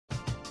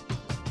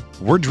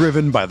We're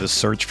driven by the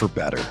search for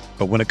better.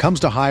 But when it comes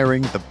to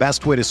hiring, the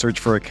best way to search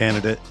for a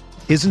candidate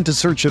isn't to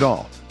search at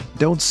all.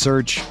 Don't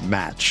search,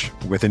 match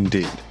with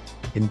Indeed.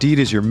 Indeed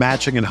is your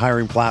matching and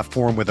hiring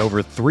platform with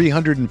over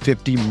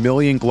 350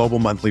 million global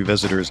monthly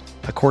visitors,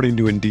 according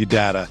to Indeed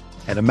data,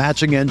 and a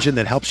matching engine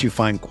that helps you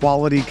find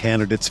quality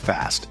candidates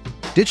fast.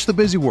 Ditch the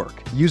busy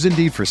work. Use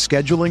Indeed for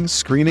scheduling,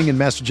 screening, and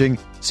messaging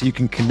so you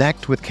can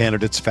connect with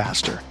candidates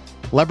faster.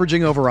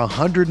 Leveraging over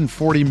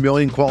 140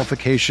 million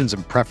qualifications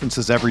and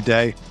preferences every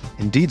day,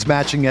 Indeed's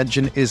matching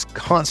engine is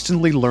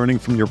constantly learning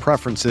from your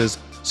preferences,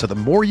 so the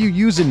more you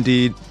use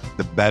Indeed,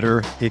 the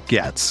better it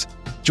gets.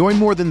 Join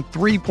more than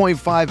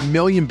 3.5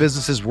 million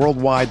businesses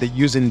worldwide that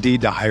use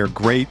Indeed to hire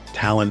great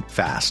talent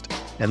fast.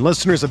 And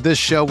listeners of this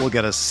show will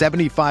get a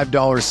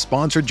 $75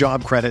 sponsored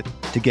job credit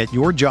to get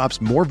your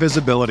jobs more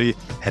visibility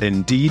at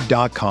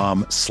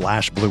Indeed.com/Blue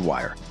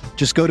Wire.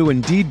 Just go to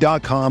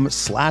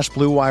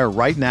Indeed.com/Blue Wire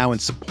right now and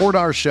support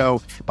our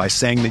show by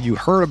saying that you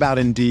heard about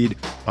Indeed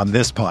on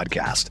this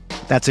podcast.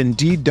 That's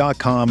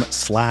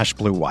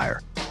Indeed.com/Blue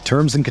Wire.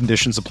 Terms and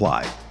conditions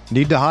apply.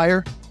 Need to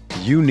hire?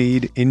 You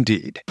need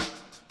Indeed.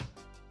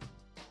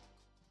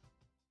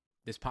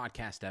 This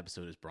podcast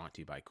episode is brought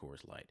to you by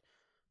Coors Light.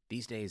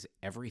 These days,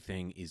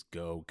 everything is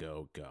go,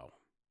 go, go.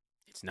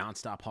 It's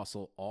nonstop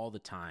hustle all the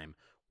time.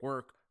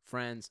 Work,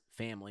 friends,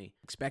 family,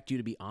 expect you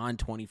to be on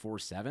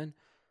 24/7.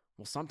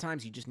 Well,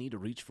 sometimes you just need to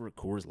reach for a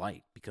Coors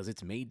Light because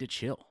it's made to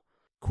chill.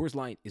 Coors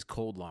Light is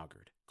cold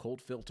lagered,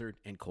 cold filtered,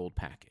 and cold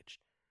packaged.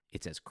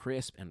 It's as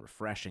crisp and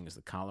refreshing as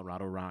the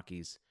Colorado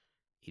Rockies.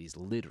 It is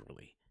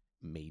literally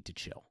made to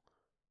chill.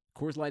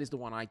 Coors Light is the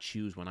one I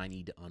choose when I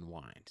need to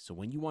unwind. So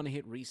when you want to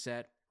hit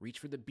reset, reach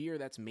for the beer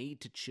that's made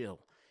to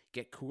chill.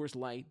 Get Coors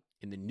Light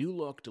in the new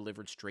look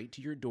delivered straight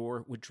to your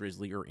door with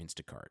Drizzly or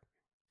Instacart.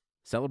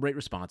 Celebrate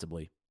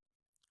responsibly.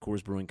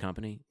 Coors Brewing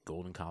Company,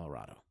 Golden,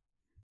 Colorado.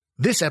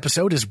 This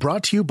episode is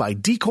brought to you by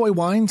Decoy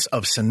Wines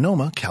of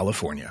Sonoma,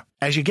 California.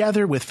 As you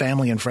gather with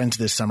family and friends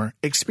this summer,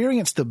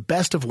 experience the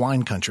best of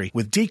wine country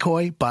with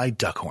Decoy by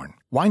Duckhorn.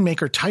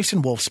 Winemaker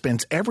Tyson Wolf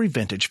spends every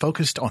vintage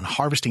focused on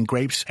harvesting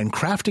grapes and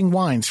crafting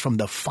wines from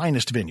the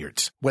finest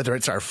vineyards. Whether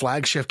it's our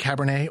flagship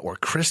Cabernet or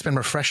crisp and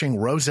refreshing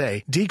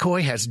Rosé,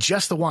 Decoy has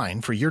just the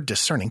wine for your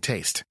discerning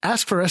taste.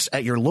 Ask for us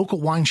at your local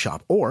wine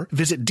shop or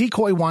visit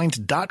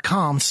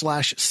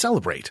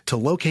decoywines.com/celebrate to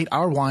locate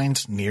our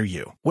wines near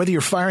you. Whether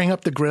you're firing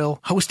up the grill,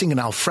 hosting an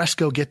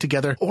alfresco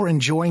get-together, or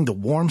enjoying the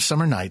warm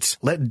summer nights,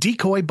 let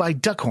Decoy by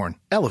Duckhorn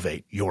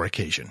elevate your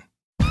occasion.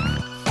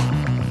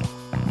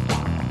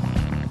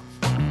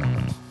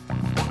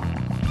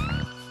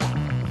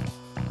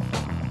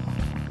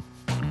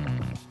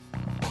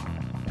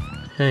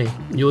 Hey,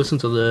 you listen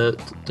to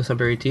the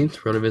December 18th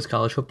RotoViz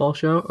College Football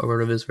Show, a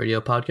RotoViz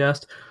radio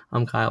podcast.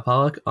 I'm Kyle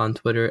Pollack on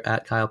Twitter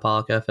at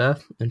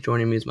KylePollackFF, and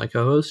joining me is my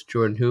co-host,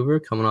 Jordan Hoover,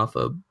 coming off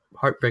a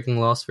heartbreaking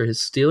loss for his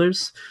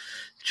Steelers.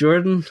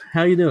 Jordan,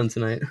 how you doing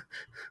tonight?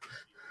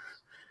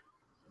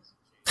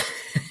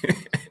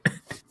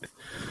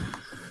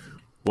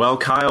 Well,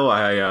 Kyle,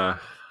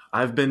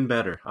 I've been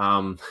better.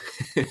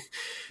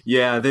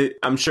 Yeah,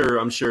 I'm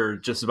sure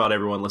just about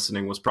everyone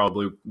listening was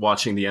probably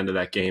watching the end of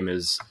that game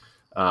as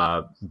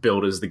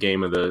billed as the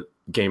game of the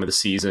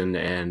season,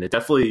 and it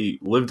definitely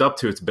lived up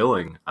to its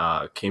billing.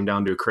 Came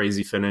down to a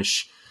crazy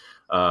finish,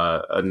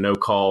 a no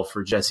call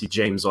for Jesse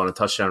James on a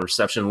touchdown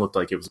reception. Looked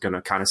like it was going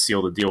to kind of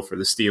seal the deal for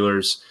the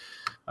Steelers.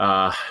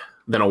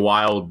 Then a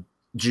wild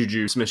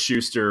Juju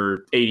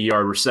Smith-Schuster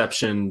 80-yard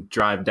reception,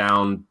 drive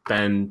down,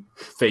 Ben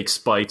fake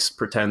spikes,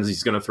 pretends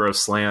he's going to throw a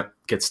slant,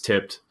 gets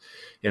tipped,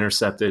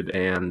 intercepted,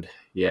 and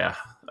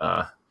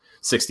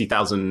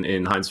 60,000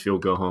 in Heinz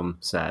Field go home.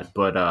 Sad,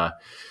 but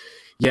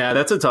yeah,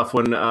 that's a tough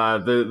one.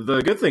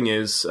 The good thing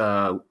is,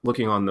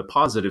 looking on the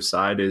positive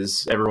side,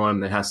 is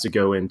everyone that has to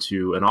go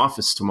into an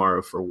office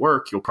tomorrow for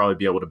work, you'll probably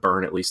be able to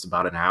burn at least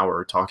about an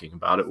hour talking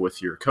about it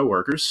with your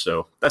coworkers.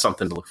 So that's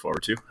something to look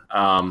forward to.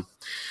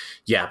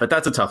 Yeah, but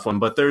that's a tough one.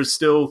 But there's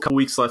still a couple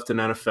weeks left in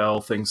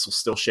NFL. Things will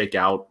still shake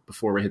out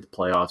before we hit the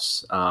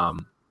playoffs.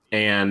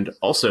 And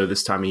also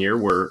this time of year,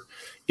 we're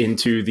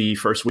into the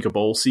first week of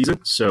bowl season.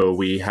 So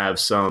we have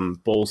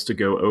some bowls to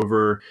go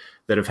over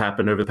that have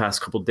happened over the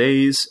past couple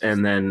days.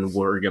 And then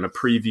we're going to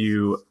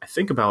preview, I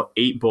think, about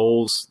 8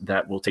 bowls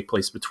that will take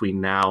place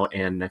between now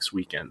and next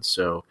weekend.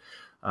 So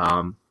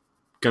going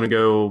to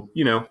go,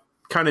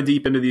 kind of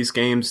deep into these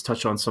games,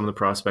 touch on some of the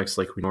prospects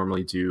like we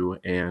normally do.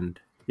 And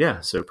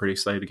yeah, so pretty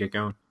excited to get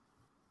going.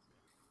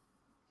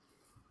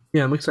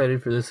 Yeah, I'm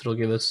excited for this. It'll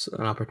give us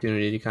an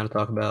opportunity to kind of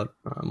talk about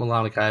a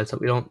lot of guys that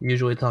we don't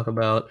usually talk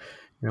about.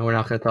 We're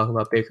not going to talk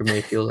about Baker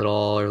Mayfield at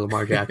all or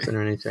Lamar Jackson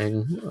or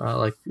anything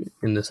like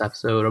in this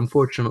episode.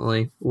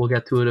 Unfortunately, we'll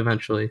get to it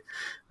eventually.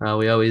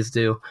 We always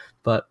do.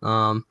 But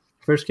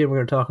first game we're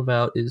going to talk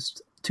about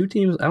is 2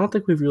 teams I don't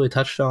think we've really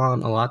touched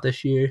on a lot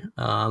this year.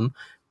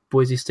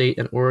 Boise State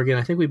and Oregon.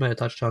 I think we might have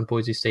touched on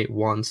Boise State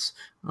once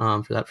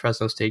for that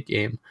Fresno State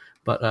game.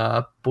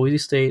 But Boise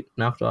State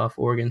knocked off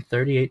Oregon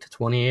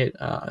 38-28.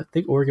 I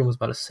think Oregon was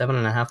about a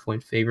 7.5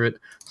 point favorite,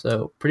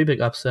 so pretty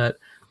big upset.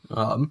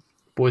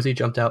 Boise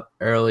jumped out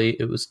early.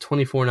 It was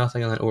 24-0,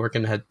 and then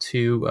Oregon had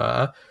two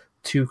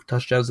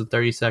touchdowns in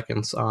 30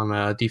 seconds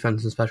on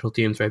defense and special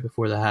teams right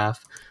before the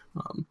half.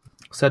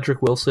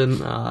 Cedric Wilson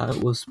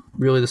was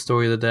really the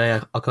story of the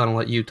day. I'll kind of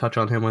let you touch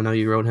on him. I know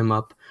you wrote him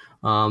up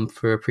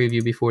for a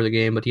preview before the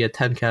game, but he had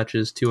 10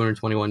 catches,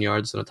 221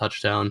 yards, and a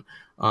touchdown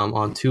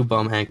on 2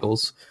 bum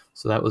ankles.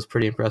 So that was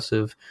pretty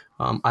impressive.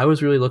 I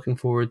was really looking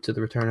forward to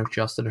the return of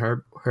Justin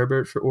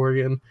Herbert for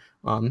Oregon,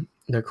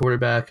 their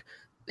quarterback.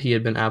 He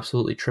had been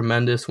absolutely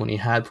tremendous when he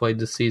had played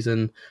this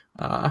season,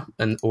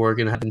 and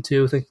Oregon had been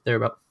too. I think they're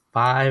about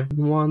 5-1,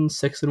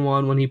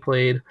 6-1 when he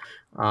played,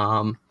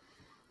 and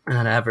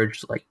had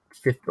averaged like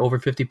over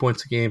 50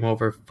 points a game,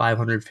 over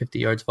 550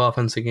 yards of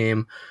offense a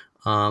game.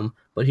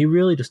 But he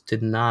really just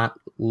did not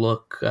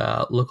look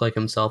like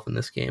himself in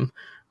this game.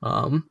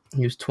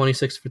 He was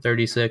 26 for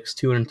 36,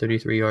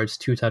 233 yards,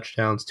 2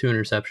 touchdowns, 2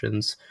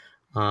 interceptions.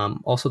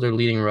 Also their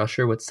leading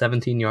rusher with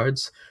 17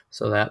 yards.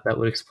 So that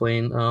would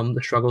explain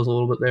the struggles a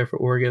little bit there for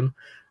Oregon.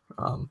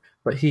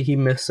 But he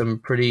missed some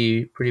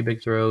pretty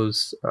big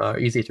throws,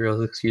 easy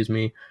throws,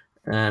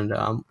 and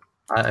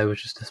I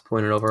was just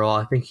disappointed overall.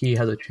 I think he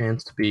has a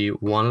chance to be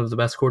one of the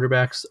best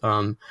quarterbacks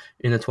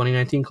in the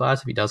 2019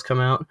 class if he does come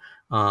out.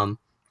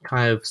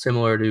 Kind of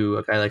similar to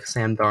a guy like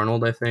Sam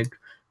Darnold, I think.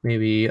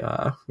 Maybe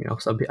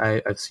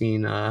I've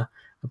seen I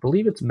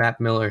believe it's Matt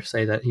Miller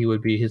say that he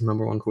would be his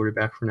number 1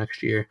 quarterback for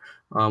next year,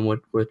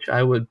 which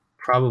I would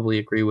probably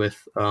agree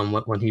with.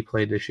 When he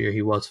played this year,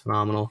 he was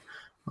phenomenal,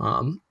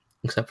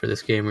 except for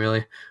this game,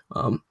 really.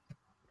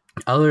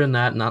 Other than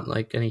that, not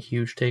like any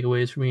huge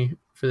takeaways for me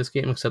for this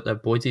game, except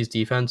that Boise's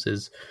defense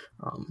is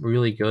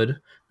really good,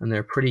 and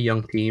they're a pretty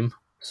young team.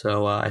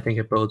 So I think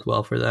it bodes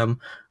well for them.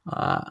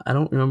 I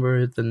don't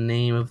remember the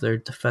name of their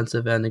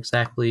defensive end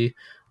exactly,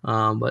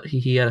 but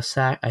he had a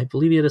sack. I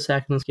believe he had a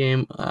sack in this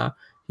game.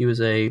 He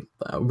was a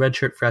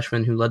redshirt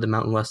freshman who led the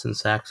Mountain West in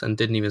sacks and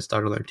didn't even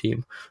start on their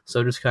team.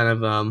 So just kind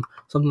of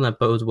something that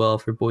bodes well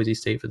for Boise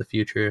State for the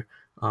future.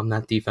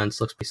 That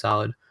defense looks pretty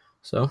solid.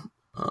 So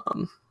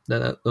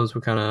those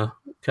were kind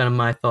of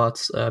my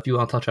thoughts. If you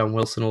want to touch on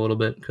Wilson a little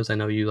bit, because I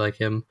know you like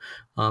him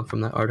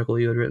from that article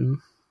you had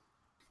written.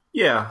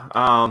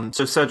 Yeah.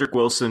 So Cedric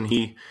Wilson,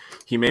 he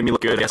made me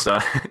look good. I guess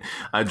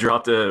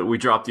we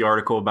dropped the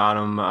article about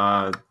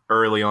him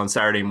early on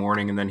Saturday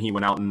morning, and then he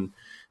went out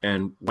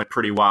and went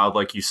pretty wild,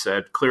 like you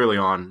said. Clearly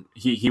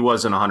he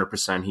wasn't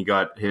 100%. He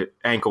got hit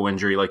ankle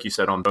injury, like you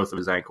said, on both of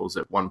his ankles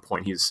at one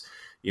point. He's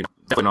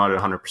definitely not at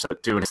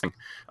 100% doing anything.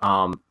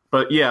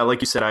 But yeah,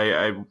 like you said,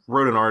 I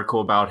wrote an article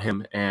about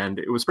him, and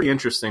it was pretty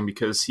interesting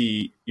because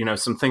he,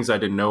 some things I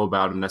didn't know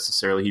about him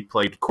necessarily. He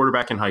played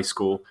quarterback in high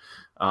school.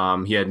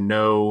 He had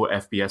no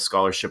FBS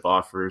scholarship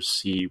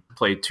offers. He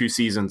played 2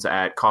 seasons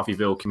at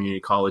Coffeyville Community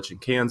College in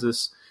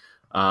Kansas,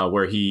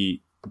 where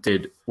he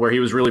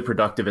was really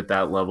productive at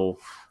that level.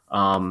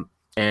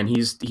 And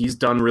he's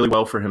done really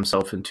well for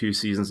himself in 2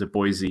 seasons at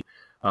Boise.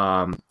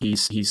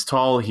 He's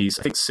tall. He's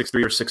I think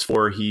 6'3" or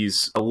 6'4".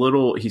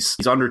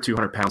 He's under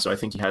 200 pounds, so I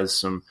think he has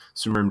some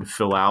room to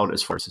fill out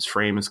as far as his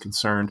frame is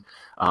concerned.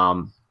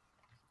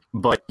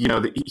 But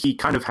he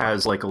kind of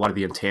has like a lot of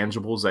the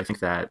intangibles I think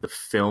that the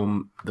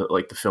film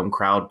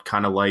crowd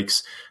kind of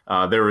likes.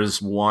 There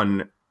was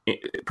one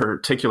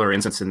particular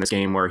instance in this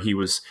game where he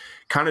was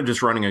kind of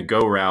just running a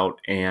go route,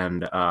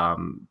 and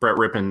Brett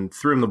Rippon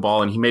threw him the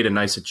ball, and he made a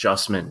nice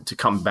adjustment to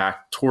come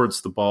back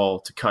towards the ball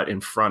to cut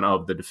in front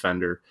of the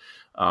defender.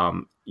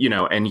 And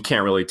you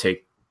can't really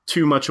take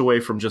too much away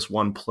from just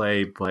one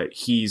play, but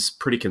he's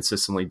pretty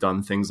consistently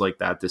done things like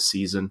that this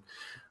season.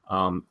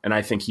 And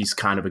I think he's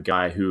kind of a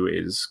guy who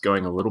is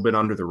going a little bit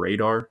under the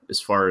radar as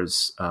far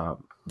as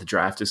the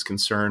draft is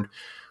concerned.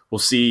 We'll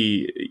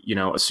see,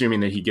 assuming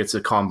that he gets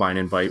a combine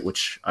invite,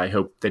 which I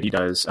hope that he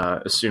does,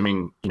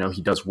 assuming,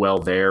 he does well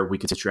there, we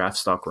could see draft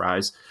stock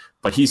rise.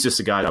 But he's just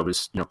a guy that I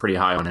was, pretty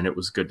high on, and it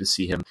was good to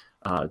see him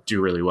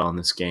do really well in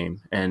this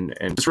game. And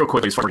just real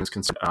quickly, as far as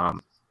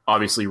concerned,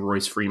 obviously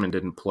Royce Freeman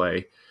didn't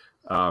play,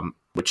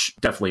 which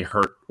definitely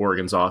hurt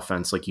Oregon's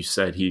offense. Like you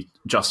said,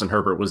 Justin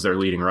Herbert was their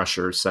leading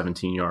rusher,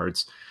 17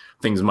 yards.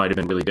 Things might have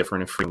been really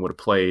different if Freeman would have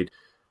played.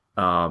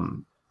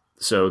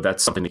 So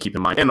that's something to keep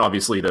in mind. And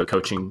obviously the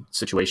coaching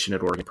situation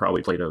at Oregon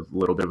probably played a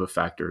little bit of a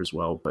factor as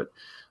well. But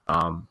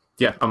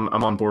yeah,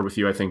 I'm on board with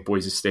you. I think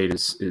Boise State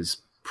is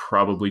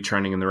probably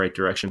trending in the right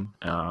direction.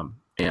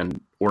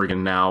 And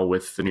Oregon now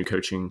with the new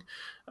coaching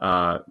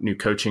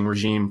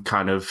regime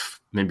kind of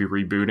maybe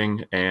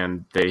rebooting,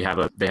 and they have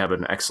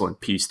an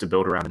excellent piece to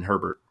build around in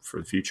Herbert for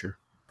the future.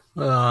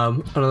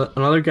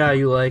 Another guy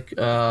you like,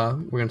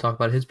 we're going to talk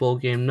about his bowl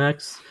game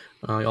next.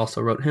 I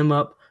also wrote him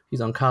up. He's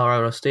on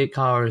Colorado State.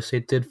 Colorado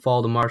State did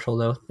fall to Marshall,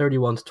 though,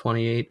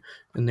 31-28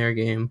 in their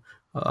game.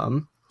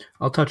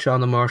 I'll touch on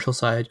the Marshall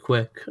side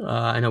quick.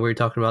 I know we were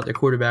talking about their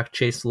quarterback,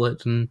 Chase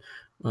Litton,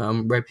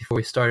 right before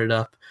we started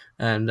up.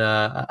 And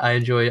I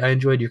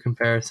enjoyed your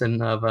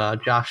comparison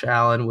of Josh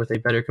Allen with a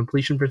better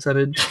completion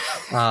percentage.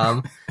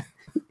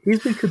 He's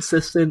been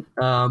consistent.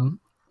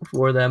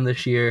 for them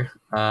this year.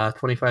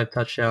 25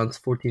 touchdowns,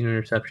 14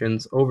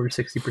 interceptions, over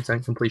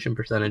 60% completion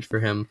percentage for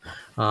him.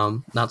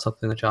 Not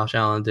something that Josh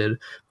Allen did,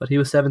 but he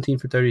was 17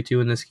 for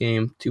 32 in this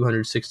game,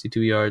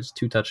 262 yards,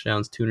 2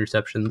 touchdowns, 2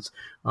 interceptions.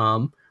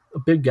 A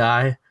big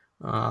guy,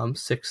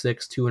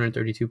 6'6",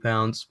 232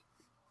 pounds.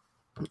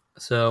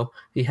 So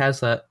he has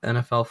that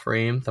NFL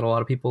frame that a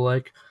lot of people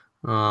like.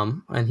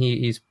 And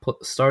he's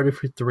started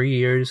for 3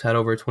 years, had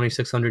over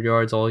 2,600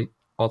 yards all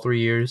 3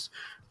 years.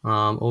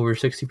 Over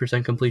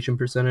 60% completion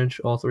percentage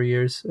all 3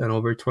 years, and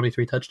over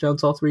 23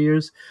 touchdowns all 3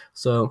 years.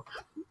 So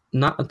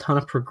not a ton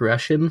of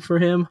progression for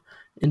him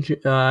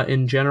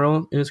in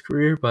general in his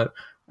career, but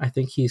I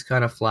think he's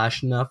kind of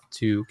flashed enough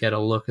to get a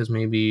look as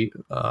maybe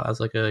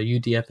as like a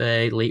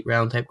UDFA late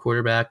round type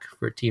quarterback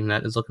for a team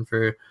that is looking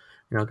for,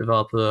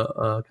 develop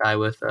a guy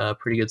with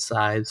pretty good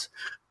size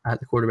at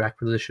the quarterback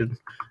position.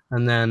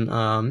 And then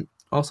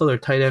also their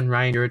tight end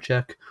Ryan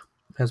Juracek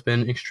has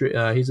been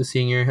he's a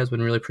senior, has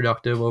been really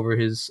productive over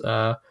his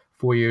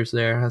 4 years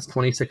there, has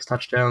 26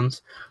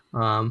 touchdowns.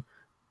 Not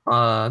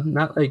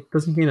like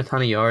doesn't gain a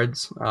ton of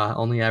yards,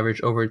 only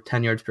averaged over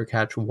 10 yards per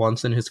catch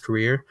once in his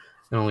career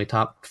and only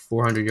topped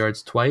 400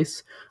 yards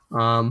twice.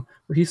 But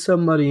he's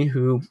somebody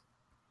who,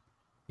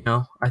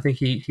 I think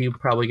he'll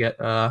probably get,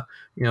 I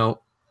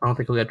don't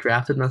think he'll get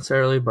drafted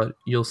necessarily, but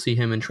you'll see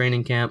him in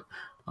training camp.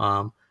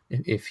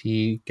 If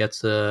he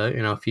gets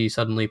if he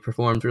suddenly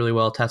performs really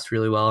well, tests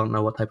really well, I don't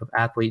know what type of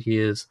athlete he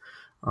is.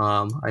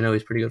 I know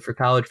he's pretty good for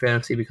college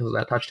fantasy because of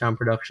that touchdown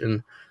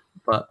production,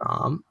 but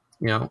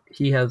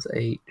he has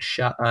a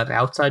shot, an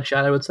outside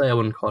shot, I would say. I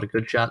wouldn't call it a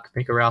good shot to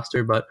make a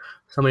roster, but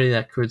somebody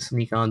that could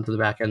sneak onto the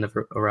back end of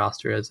a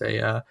roster as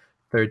a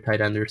third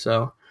tight end or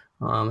so.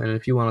 And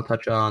if you want to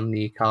touch on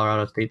the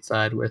Colorado State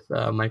side with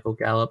Michael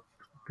Gallup,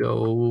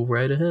 go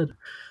right ahead.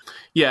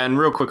 Yeah, and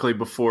real quickly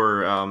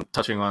before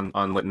touching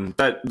on Litton,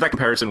 that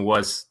comparison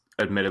was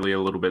admittedly a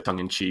little bit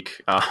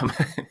tongue-in-cheek.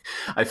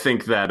 I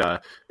think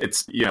that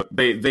it's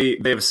they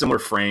have a similar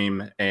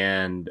frame,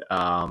 and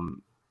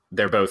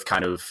they're both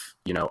kind of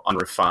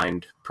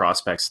unrefined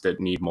prospects that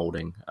need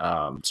molding.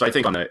 So I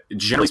think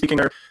generally speaking,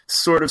 they're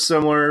sort of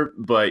similar,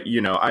 but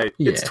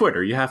it's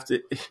Twitter. You have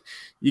to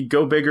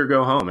go big or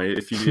go home.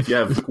 If you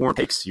have warm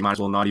takes, you might as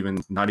well not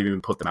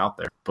even put them out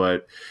there.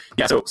 But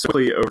yeah, so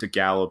quickly over to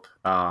Gallup.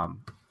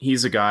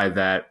 He's a guy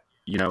that,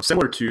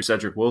 similar to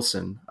Cedric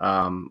Wilson,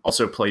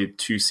 also played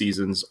 2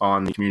 seasons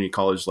on the community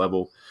college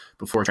level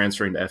before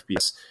transferring to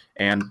FBS.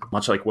 And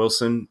much like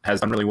Wilson, has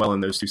done really well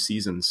in those 2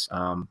 seasons.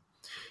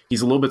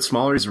 He's a little bit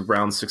smaller. He's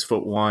around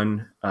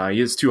 6'1".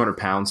 He is 200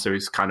 pounds, so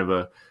he's kind of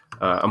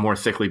a more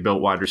thickly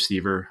built wide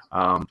receiver.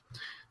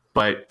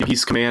 But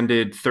he's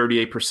commanded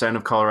 38%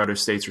 of Colorado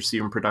State's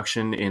receiving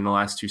production in the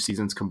last 2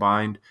 seasons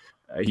combined.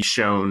 He's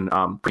shown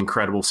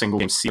incredible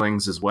single-game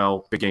ceilings as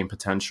well, big game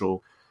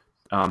potential.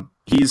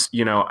 He's,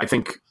 I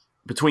think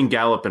between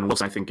Gallup and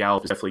Wilson, I think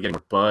Gallup is definitely getting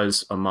more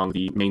buzz among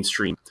the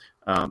mainstream,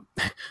 the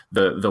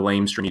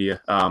lamestream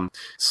media.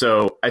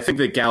 So I think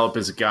that Gallup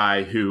is a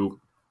guy who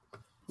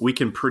we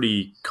can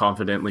pretty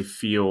confidently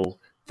feel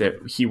that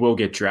he will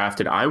get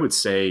drafted. I would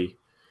say,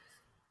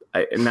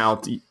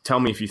 now tell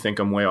me if you think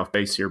I'm way off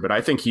base here, but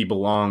I think he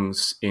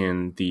belongs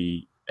in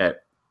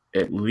at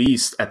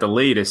least at the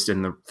latest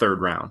in the 3rd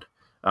round.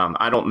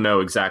 I don't know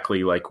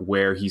exactly like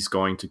where he's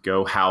going to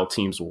go, how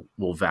teams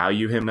will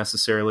value him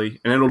necessarily.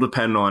 And it'll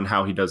depend on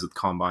how he does at the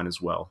combine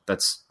as well.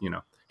 That's,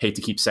 hate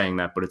to keep saying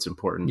that, but it's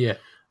important. Yeah.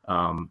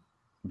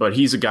 But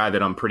he's a guy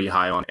that I'm pretty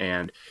high on.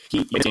 And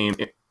he came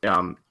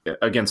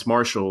against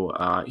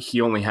Marshall.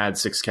 He only had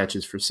 6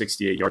 catches for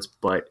 68 yards,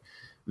 but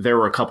there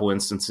were a couple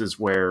instances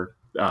where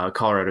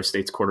Colorado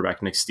State's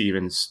quarterback, Nick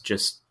Stevens,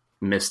 just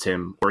missed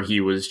him, where he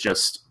was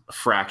just a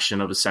fraction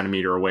of a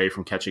centimeter away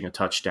from catching a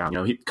touchdown.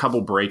 A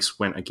couple breaks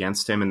went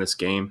against him in this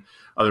game.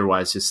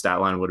 Otherwise, his stat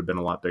line would have been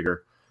a lot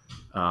bigger.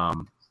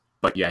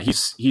 But yeah,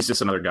 he's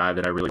just another guy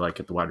that I really like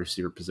at the wide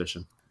receiver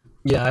position.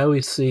 Yeah, I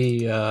always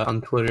see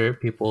on Twitter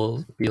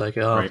people be like,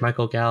 "Oh, Right. If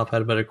Michael Gallup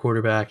had a better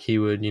quarterback, he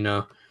would,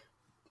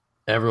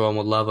 everyone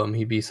would love him.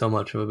 He'd be so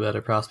much of a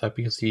better prospect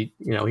because he's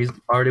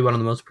already one of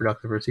the most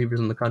productive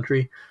receivers in the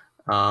country."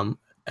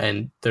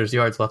 And there's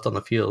yards left on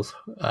the field,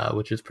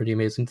 which is pretty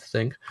amazing to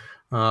think.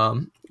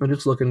 I'm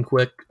just looking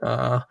quick.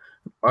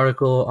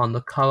 Article on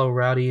the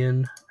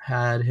Coloradian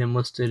had him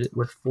listed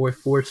with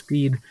 4.4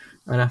 speed.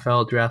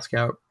 NFL Draft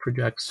Scout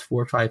projects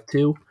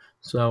 4.52.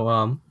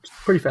 So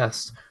pretty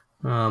fast.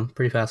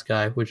 Pretty fast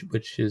guy, which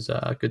is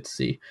good to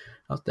see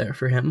out there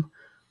for him.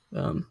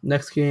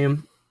 Next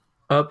game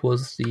up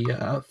was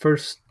the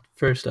first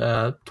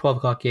 12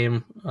 o'clock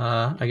game.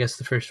 I guess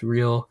the first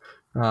real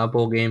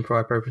bowl game for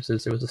our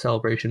purposes. There was a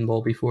Celebration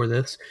Bowl before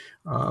this.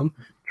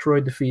 Troy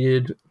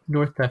defeated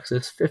North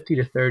Texas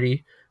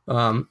 50-30.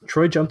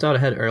 Troy jumped out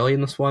ahead early in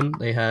this one.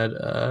 They had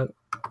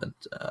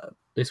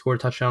they scored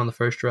a touchdown on the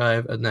first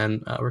drive and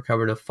then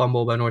recovered a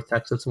fumble by North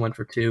Texas and went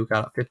for 2,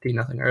 got up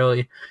 15-0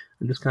 early,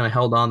 and just kind of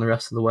held on the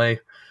rest of the way.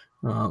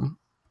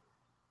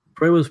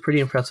 Troy was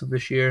pretty impressive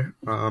this year.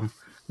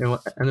 They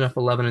ended up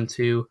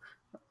 11-2.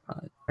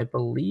 I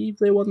believe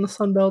they won the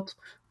Sun Belt.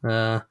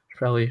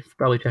 Probably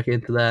check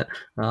into that.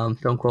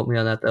 Don't quote me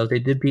on that though. They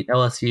did beat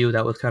LSU.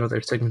 That was kind of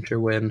their signature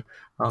win.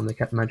 They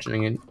kept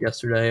mentioning it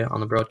yesterday on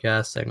the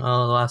broadcast, saying,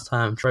 "Oh, the last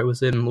time Troy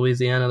was in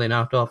Louisiana, they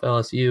knocked off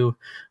LSU."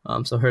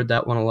 So heard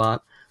that one a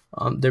lot.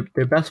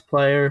 Their best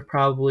player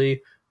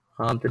probably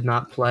did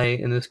not play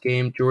in this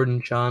game.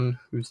 Jordan Chun,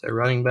 who's their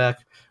running back.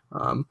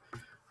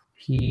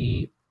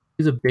 He's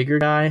a bigger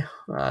guy,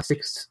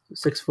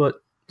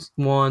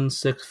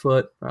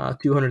 6'1",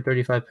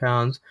 235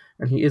 pounds,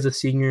 and he is a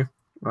senior.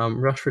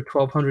 Rushed for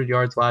 1,200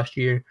 yards last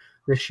year.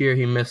 This year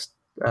he missed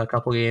a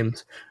couple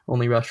games,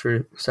 only rushed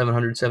for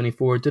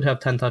 774. Did have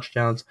 10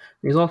 touchdowns.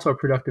 He's also a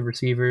productive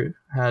receiver.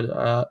 Had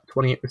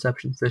 28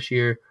 receptions this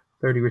year,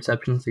 30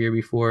 receptions the year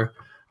before.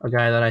 A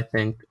guy that I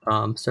think,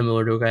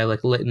 similar to a guy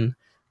like Litton,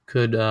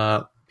 could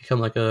become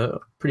like a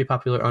pretty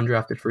popular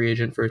undrafted free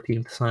agent for a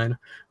team to sign.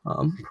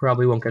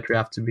 Probably won't get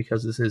drafted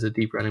because this is a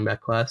deep running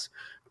back class,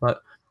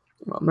 but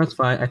that's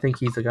fine. I think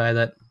he's a guy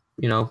that,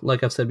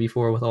 like I've said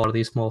before with a lot of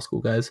these small school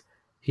guys,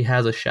 he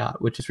has a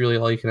shot, which is really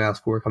all you can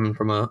ask for coming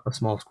from a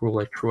small school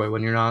like Troy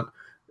when you're not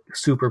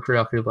super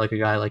productive like a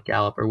guy like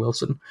Gallup or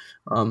Wilson.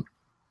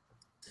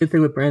 Same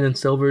thing with Brandon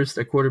Silvers,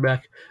 their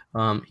quarterback.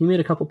 He made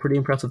a couple pretty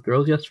impressive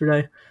throws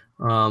yesterday,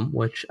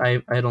 which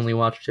I had only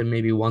watched him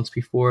maybe once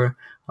before,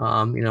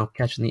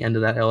 catching the end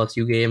of that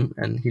LSU game,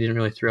 and he didn't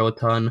really throw a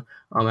ton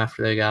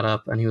after they got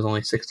up, and he was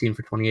only 16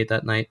 for 28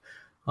 that night.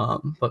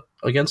 But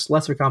against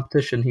lesser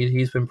competition,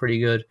 he's been pretty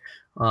good.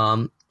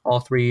 All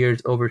 3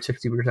 years, over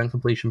 60%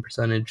 completion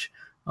percentage.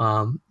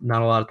 Not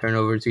a lot of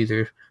turnovers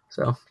either.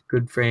 So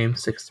good frame,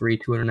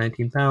 6'3",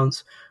 219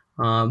 pounds.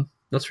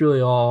 That's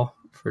really all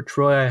for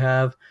Troy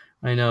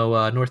I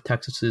know North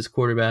Texas's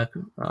quarterback,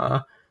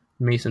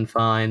 Mason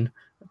Fine.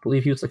 I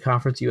believe he was the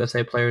Conference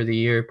USA Player of the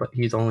Year, but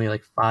he's only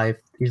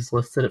he's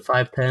listed at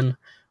 5'10".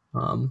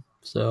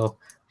 So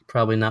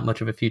probably not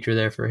much of a future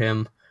there for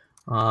him.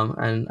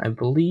 And I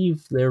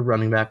believe their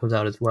running back was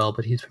out as well,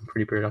 but he's been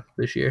pretty productive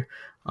this year.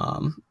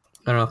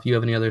 I don't know if you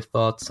have any other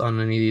thoughts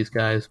on any of these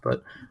guys,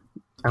 but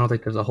I don't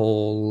think there's a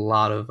whole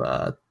lot of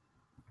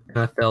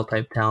NFL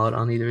type talent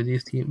on either of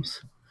these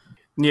teams.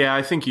 Yeah,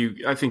 I think you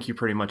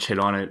pretty much hit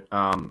on it.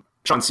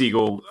 Sean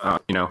Siegel,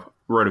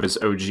 wrote of his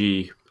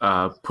OG,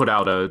 put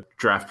out a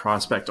draft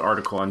prospect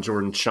article on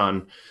Jordan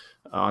Chun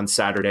on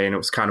Saturday, and it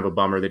was kind of a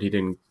bummer that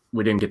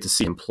we didn't get to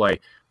see him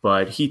play.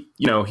 But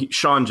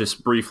Sean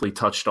just briefly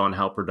touched on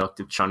how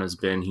productive Chun has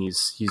been.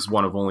 He's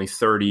one of only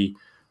 30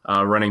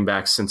 running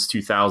backs since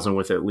 2000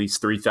 with at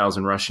least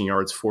 3,000 rushing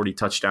yards, 40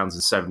 touchdowns,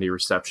 and 70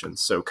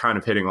 receptions. So kind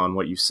of hitting on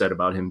what you said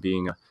about him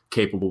being a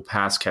capable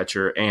pass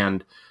catcher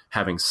and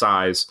having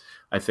size,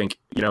 I think,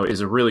 is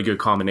a really good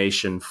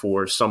combination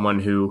for someone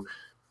who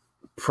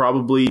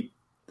probably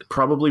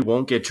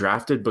won't get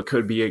drafted, but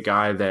could be a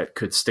guy that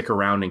could stick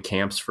around in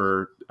camps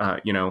for,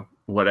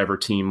 whatever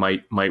team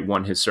might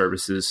want his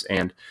services.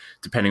 And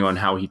depending on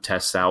how he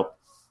tests out,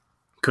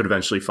 could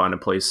eventually find a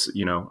place,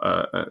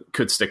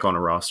 could stick on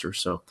a roster.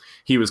 So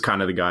he was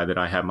kind of the guy that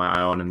I had my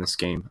eye on in this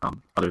game.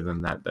 Other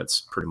than that,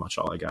 that's pretty much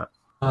all I got.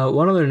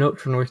 One other note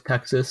for North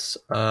Texas,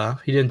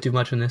 he didn't do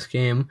much in this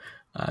game.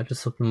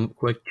 Just looking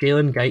quick,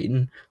 Jalen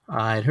Guyton,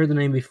 I'd heard the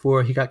name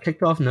before. He got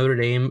kicked off Notre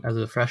Dame as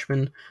a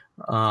freshman,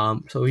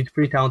 so he's a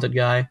pretty talented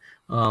guy.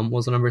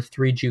 Was the number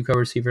 3 JUCO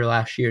receiver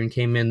last year and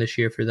came in this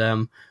year for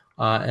them,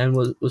 and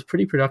was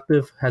pretty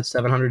productive. Had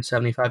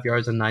 775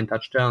 yards and 9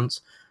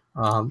 touchdowns.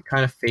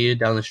 Kind of faded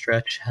down the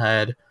stretch.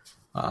 Had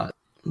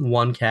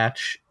 1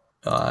 catch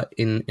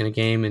in a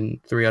game in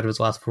 3 out of his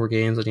last 4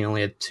 games, and he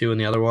only had 2 in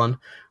the other one.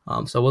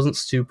 So it wasn't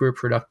super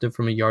productive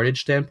from a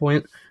yardage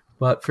standpoint.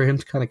 But for him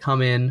to kind of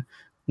come in,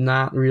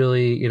 not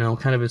really,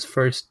 kind of his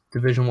first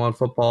Division I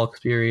football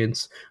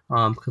experience,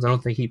 because I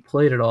don't think he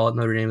played at all at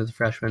Notre Dame as a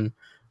freshman,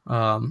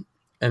 and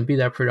be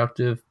that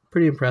productive,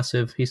 pretty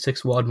impressive. He's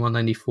 6'1",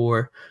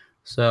 194.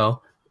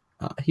 So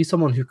he's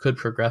someone who could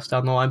progress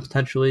down the line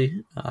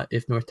potentially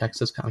if North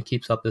Texas kind of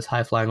keeps up this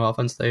high-flying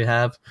offense they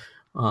have.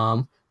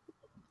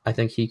 I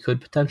think he could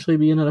potentially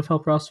be an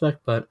NFL prospect,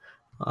 but,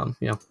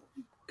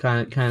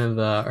 kind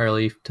of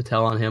early to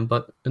tell on him,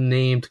 but a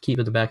name to keep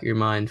at the back of your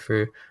mind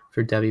for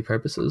Devy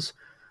purposes.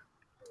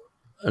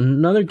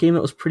 Another game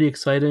that was pretty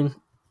exciting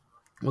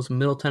was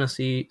Middle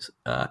Tennessee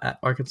at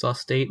Arkansas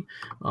State.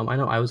 I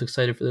know I was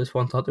excited for this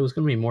one. Thought there was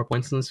going to be more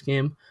points in this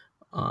game.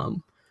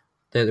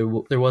 There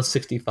was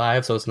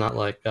 65, so it's not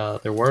like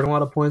there weren't a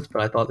lot of points,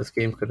 but I thought this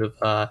game could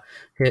have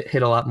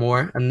hit a lot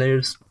more. And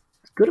there's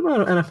a good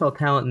amount of NFL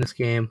talent in this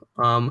game.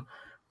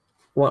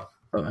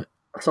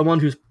 Someone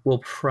who will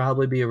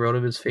probably be a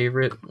Rotoviz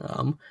favorite.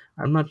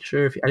 I'm not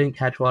sure I didn't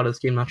catch a lot of this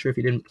game. Not sure if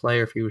he didn't play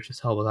or if he was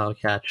just held without a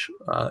catch.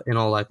 In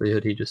all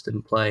likelihood, he just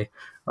didn't play.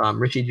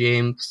 Richie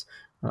James,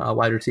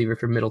 wide receiver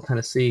for Middle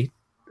Tennessee,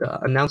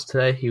 announced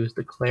today he was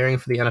declaring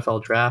for the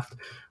NFL draft.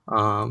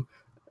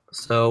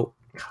 So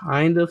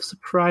kind of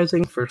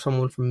surprising for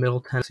someone from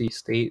Middle Tennessee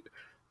State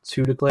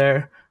to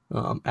declare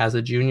as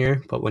a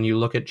junior. But when you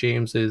look at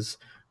James's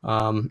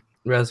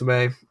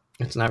resume,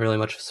 it's not really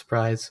much of a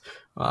surprise.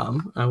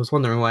 I was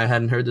wondering why I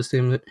hadn't heard his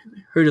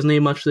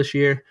name much this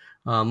year.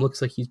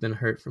 Looks like he's been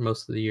hurt for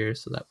most of the year,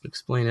 so that would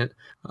explain it.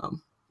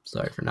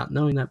 Sorry for not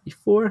knowing that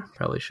before.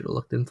 Probably should have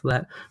looked into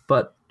that.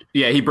 But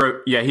he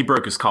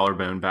broke his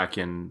collarbone back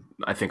in,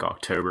 I think,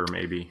 October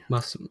maybe.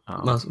 Must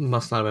not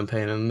have been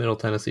paying him. Middle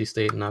Tennessee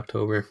State in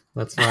October.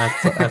 That's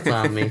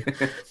on me.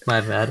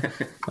 My bad.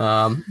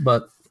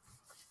 But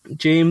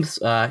James,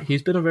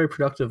 he's been a very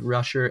productive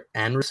rusher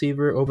and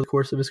receiver over the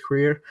course of his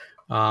career,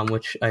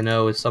 which I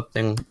know is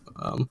something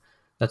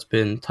that's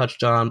been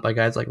touched on by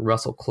guys like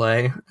Russell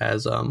Clay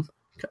as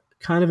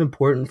kind of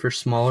important for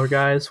smaller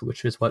guys,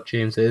 which is what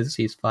James is.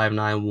 He's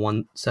 5'9",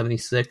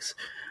 176.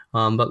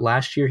 But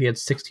last year he had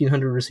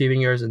 1,600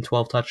 receiving yards and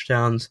 12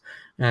 touchdowns,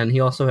 and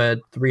he also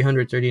had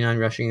 339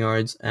 rushing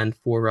yards and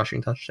 4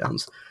 rushing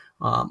touchdowns.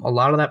 A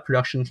lot of that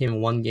production came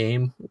in one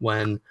game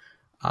when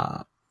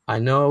I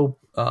know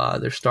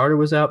their starter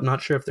was out.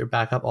 Not sure if their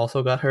backup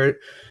also got hurt,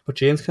 but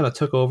James kind of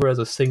took over as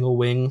a single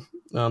wing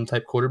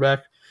type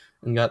quarterback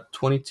and got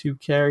 22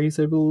 carries,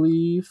 I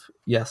believe.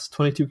 Yes,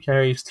 22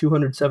 carries,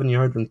 207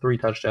 yards, and 3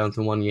 touchdowns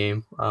in one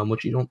game,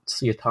 which you don't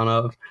see a ton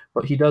of.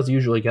 But he does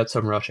usually get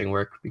some rushing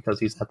work because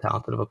he's that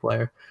talented of a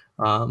player.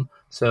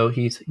 So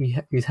he's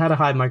had a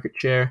high market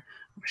share.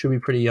 Should be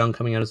pretty young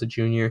coming out as a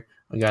junior.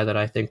 A guy that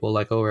I think we'll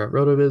like over at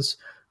RotoViz.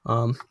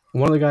 One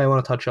other guy I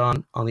want to touch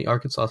on the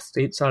Arkansas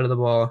State side of the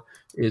ball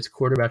is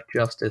quarterback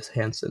Justice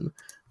Hansen.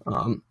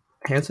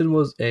 Hansen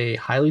was a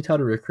highly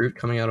touted recruit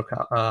coming out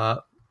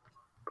of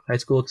high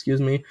school,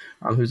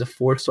 who's a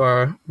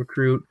 4-star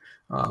recruit,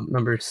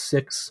 number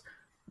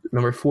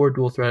 4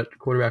 dual threat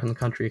quarterback in the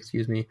country,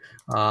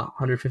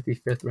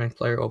 155th ranked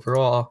player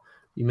overall.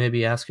 You may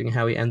be asking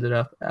how he ended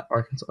up at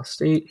Arkansas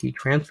State. He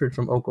transferred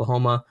from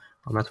Oklahoma.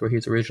 That's where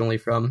he's originally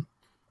from.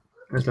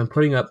 Has been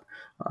putting up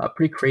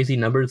pretty crazy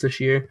numbers this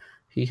year.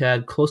 He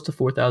had close to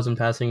 4,000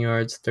 passing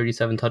yards,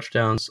 37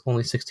 touchdowns,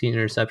 only 16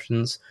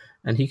 interceptions,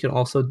 and he can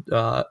also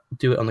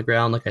do it on the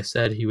ground. Like I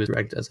said, he was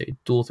ranked as a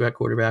dual threat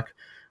quarterback.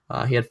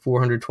 He had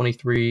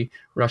 423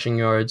 rushing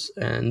yards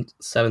and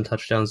 7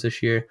 touchdowns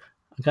this year.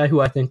 A guy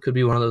who I think could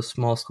be one of those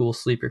small school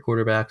sleeper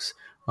quarterbacks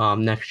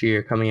next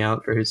year coming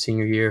out for his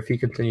senior year. If he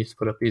continues to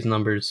put up these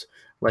numbers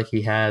like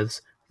he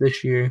has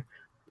this year,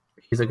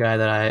 he's a guy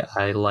that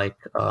I like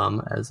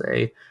as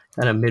a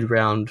kind of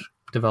mid-round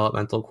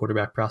developmental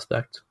quarterback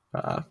prospect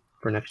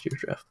for next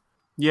year's draft.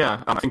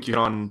 Yeah, I think you hit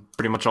on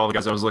pretty much all the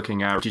guys I was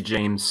looking at. Richie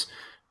James,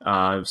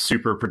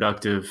 super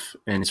productive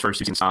in his first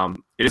season.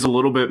 It is a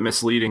little bit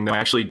misleading, though. I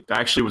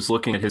actually was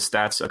looking at his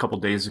stats a couple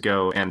days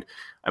ago, and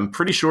I'm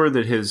pretty sure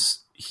that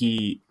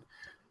he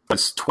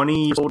was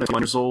 20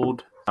 years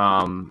old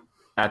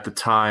at the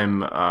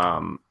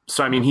time.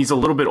 So I mean, he's a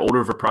little bit older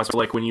of a prospect.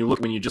 Like when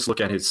you just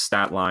look at his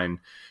stat line,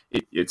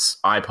 it's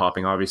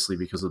eye-popping, obviously,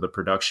 because of the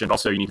production.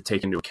 Also, you need to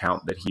take into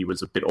account that he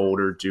was a bit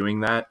older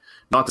doing that.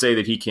 Not to say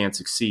that he can't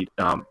succeed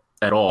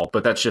at all,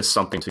 but that's just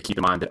something to keep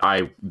in mind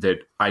that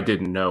I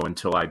didn't know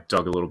until I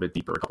dug a little bit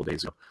deeper a couple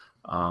days ago.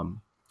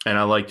 And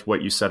I liked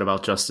what you said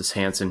about Justice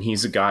Hansen.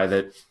 He's a guy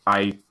that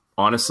I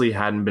honestly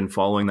hadn't been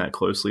following that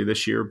closely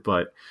this year,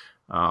 but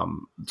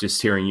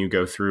just hearing you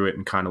go through it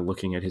and kind of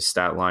looking at his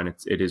stat line,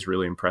 it is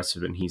really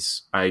impressive. And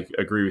I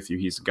agree with you.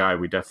 He's a guy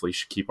we definitely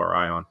should keep our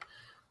eye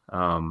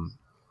on.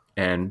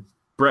 And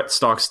Brett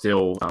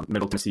Stockstill,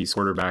 Middle Tennessee's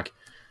quarterback,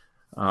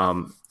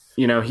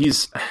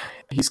 he's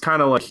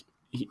kind of like,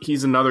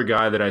 he's another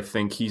guy that I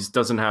think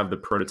doesn't have the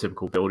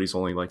prototypical build. He's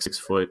only like 6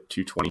 foot,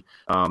 220.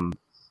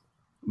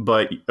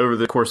 But over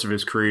the course of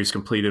his career, he's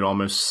completed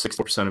almost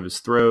 60% of his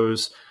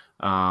throws,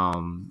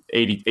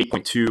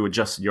 88.2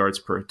 adjusted yards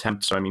per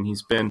attempt. So, I mean,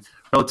 he's been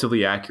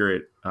relatively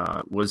accurate,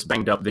 was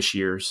banged up this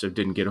year, so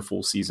didn't get a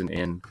full season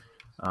in.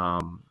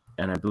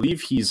 And I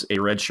believe he's a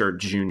redshirt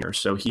junior,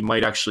 so he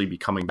might actually be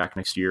coming back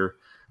next year.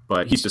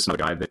 But he's just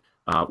another guy that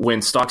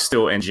when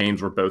Stockstill and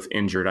James were both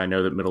injured, I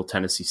know that Middle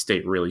Tennessee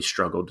State really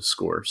struggled to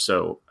score.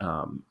 So,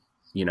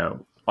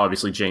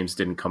 obviously James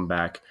didn't come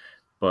back.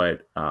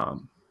 But, so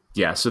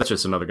that's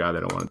just another guy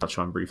that I want to touch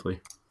on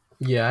briefly.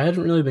 Yeah, I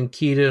hadn't really been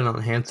keyed in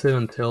on Hansen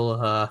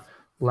until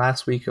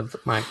last week of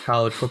my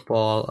college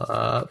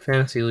football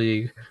fantasy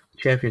league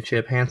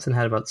championship. Hansen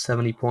had about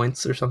 70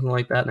 points or something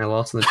like that, and I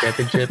lost in the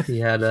championship. He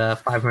had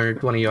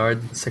 520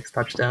 yards, 6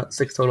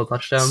 total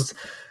touchdowns.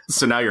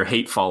 So now you're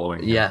hate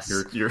following. Yes.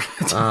 You're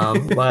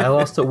but I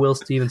lost to Will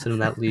Stevenson in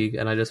that league,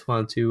 and I just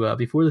wanted to,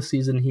 before the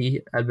season, he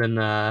had been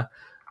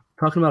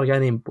talking about a guy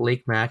named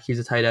Blake Mack. He's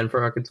a tight end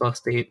for Arkansas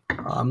State,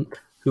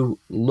 who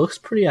looks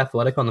pretty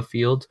athletic on the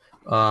field.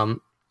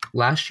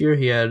 Last year,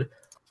 he had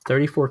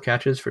 34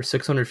 catches for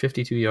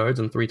 652 yards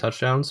and 3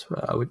 touchdowns,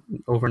 with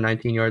over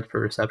 19 yards per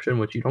reception,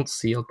 which you don't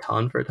see a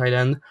ton for a tight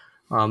end.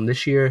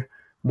 This year,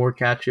 more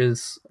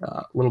catches,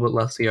 a little bit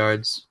less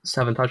yards,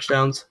 7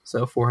 touchdowns,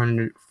 so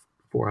 48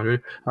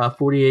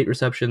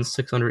 receptions,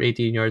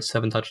 618 yards,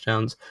 7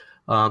 touchdowns.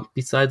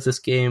 Besides this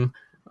game,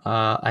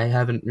 I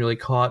haven't really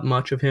caught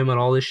much of him at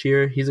all this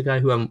year. He's a guy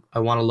who I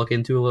want to look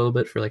into a little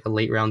bit for like a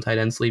late round tight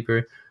end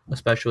sleeper,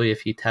 especially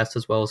if he tests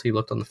as well as he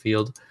looked on the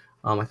field.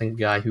 I think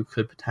a guy who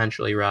could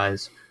potentially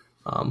rise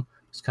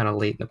just kind of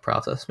late in the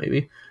process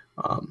maybe.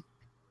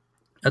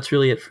 that's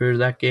really it for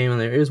that game. And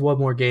there is one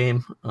more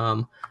game.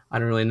 I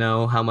don't really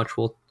know how much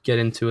we'll get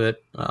into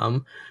it.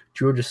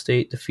 Georgia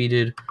State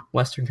defeated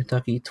Western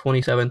Kentucky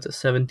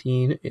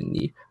 27-17 in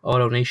the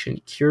Auto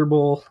Nation Cure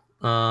Bowl.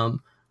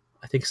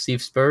 I think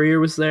Steve Spurrier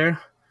was there.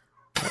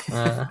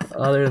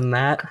 Other than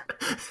that,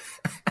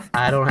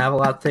 I don't have a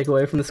lot to take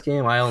away from this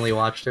game. I only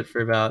watched it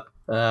for about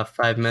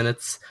 5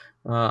 minutes.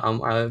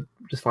 I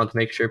just wanted to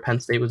make sure Penn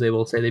State was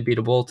able to say they beat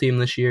a bowl team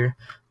this year.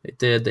 They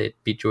did. They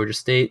beat Georgia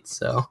State.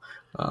 So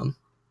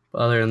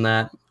other than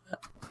that,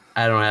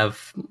 I don't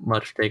have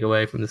much to take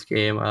away from this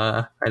game.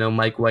 I know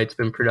Mike White's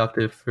been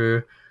productive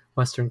for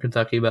Western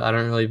Kentucky, but I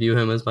don't really view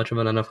him as much of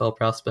an NFL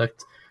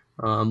prospect.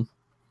 I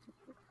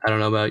don't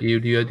know about you.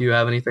 Do you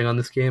have anything on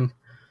this game?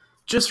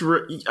 Just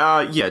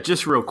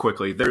real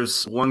quickly.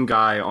 There's one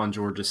guy on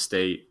Georgia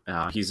State.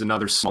 He's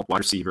another small wide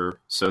receiver.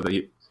 So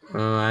that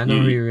I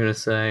know who you're gonna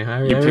say.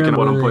 You picking up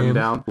what I'm putting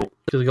down?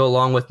 Does it go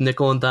along with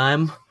nickel and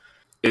dime?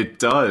 It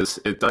does.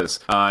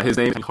 His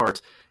name is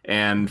Hart.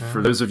 And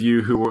for those of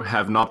you who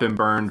have not been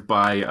burned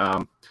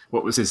by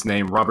what was his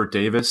name, Robert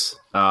Davis,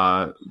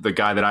 the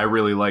guy that I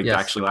really liked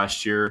actually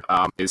last year,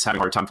 is having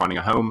a hard time finding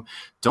a home.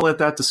 Don't let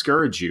that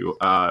discourage you.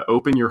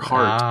 Open your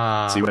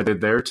heart. See what I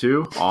did there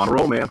too? On a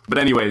roll, man. But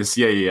anyways,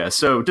 yeah.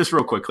 So just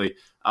real quickly,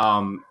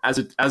 as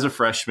a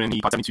freshman,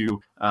 he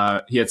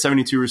had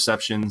 72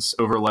 receptions,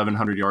 over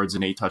 1,100 yards,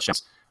 and 8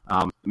 touchdowns.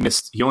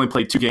 He only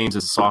played 2 games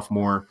as a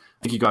sophomore.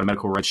 I think he got a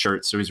medical red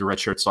shirt, so he's a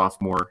redshirt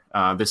sophomore.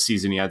 This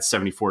season, he had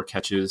 74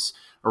 catches,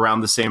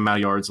 around the same amount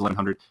of yards,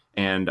 1,100,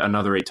 and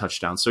another 8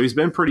 touchdowns. So he's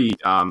been pretty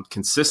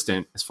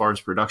consistent as far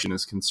as production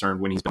is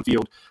concerned when he's been on the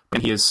field,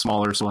 and he is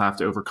smaller, so he'll have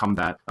to overcome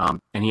that.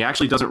 And he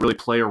actually doesn't really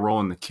play a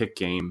role in the kick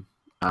game,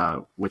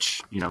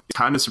 which is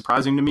kind of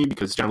surprising to me,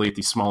 because generally at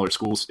these smaller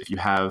schools, if you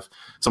have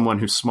someone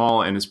who's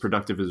small and is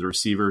productive as a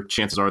receiver,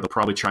 chances are they'll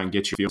probably try and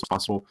get you field as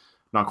possible.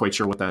 Not quite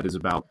sure what that is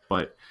about,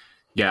 but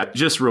yeah,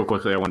 just real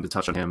quickly, I wanted to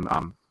touch on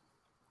him.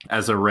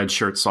 As a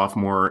redshirt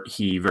sophomore,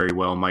 he very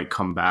well might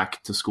come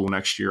back to school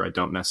next year. I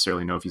don't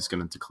necessarily know if he's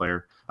going to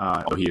declare,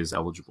 although he is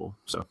eligible.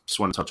 So just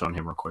want to touch on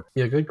him real quick.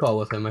 Yeah, good call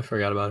with him. I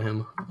forgot about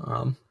him.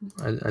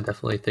 I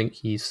definitely think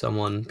he's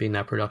someone being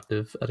that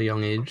productive at a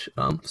young age,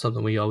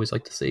 something we always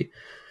like to see.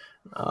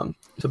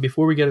 So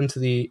before we get into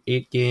the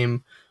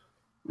 8-game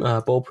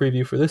bowl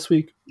preview for this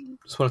week,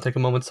 just want to take a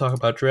moment to talk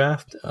about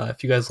Draft.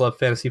 If you guys love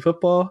fantasy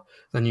football,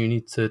 then you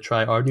need to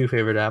try our new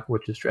favorite app,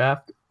 which is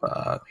Draft.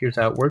 Here's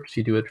how it works.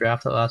 You do a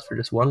draft that lasts for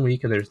just 1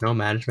 week, and there's no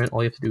management.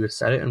 All you have to do is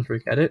set it and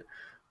forget it.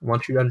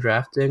 Once you're done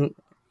drafting,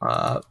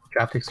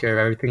 Draft takes care of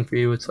everything for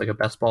you. It's like a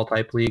best ball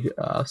type league,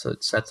 so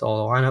it sets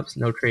all the lineups,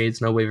 no trades,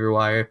 no waiver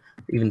wire,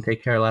 even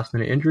take care of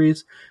last-minute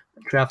injuries.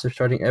 Drafts are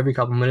starting every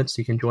couple minutes,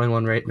 so you can join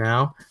one right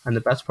now. And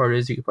the best part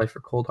is you can play for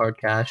cold hard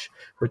cash.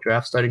 With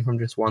drafts starting from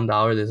just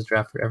 $1, there's a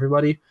draft for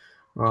everybody.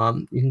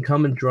 You can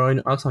come and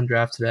join us on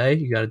Draft today.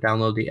 You got to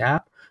download the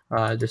app.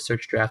 Just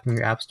search Draft in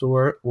your app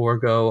store, or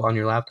go on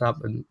your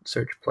laptop and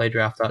search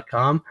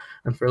playdraft.com.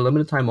 And for a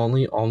limited time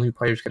only, all new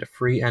players get a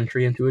free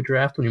entry into a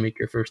draft when you make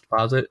your first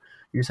deposit.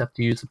 You just have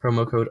to use the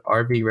promo code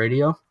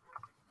RVRadio.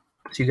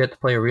 So you get to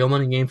play a real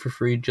money game for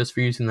free just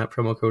for using that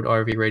promo code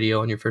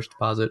RVRadio on your first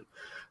deposit.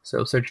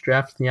 So search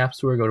Draft in the app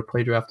store, go to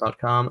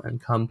playdraft.com,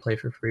 and come play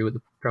for free with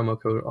the promo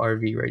code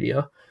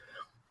RVRadio.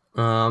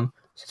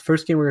 So the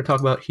first game we're going to talk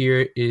about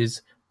here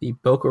is the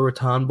Boca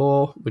Raton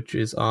Bowl, which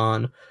is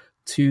on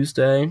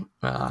Tuesday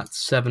at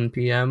 7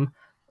 p.m.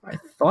 I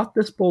thought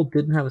this bowl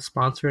didn't have a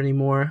sponsor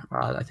anymore.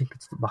 I think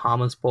it's the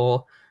Bahamas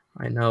Bowl.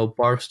 I know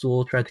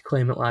Barstool tried to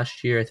claim it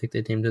last year. I think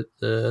they named it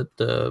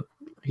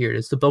here it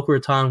is, the Boca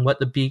Raton Wet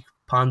the Beak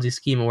Ponzi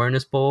Scheme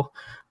Awareness Bowl.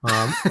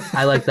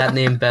 I like that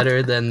name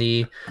better than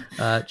the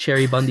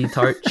Cherry Bundy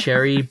Tart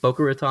Cherry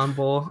Boca Raton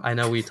Bowl. I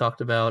know we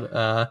talked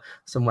about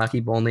some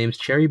wacky bowl names.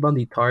 Cherry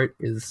Bundy Tart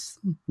is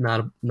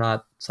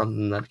not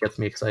something that gets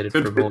me excited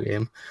for a bowl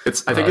game.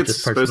 I think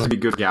it's supposed to be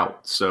good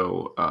gout.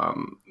 So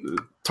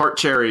Tart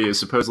Cherry is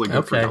supposedly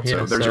good for gout.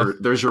 So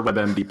there's your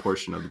WebMD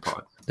portion of the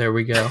pod. There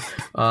we go.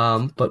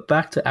 But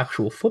back to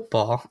actual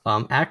football.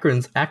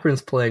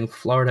 Akron's playing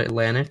Florida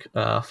Atlantic.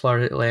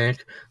 Florida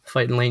Atlantic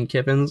fighting Lane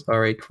Kiffins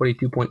are a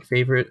 22-point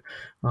favorite.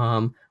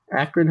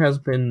 Akron has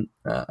been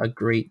a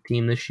great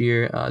team this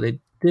year. They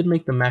did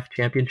make the MAC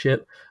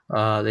championship.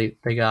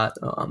 They got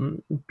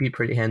beat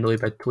pretty handily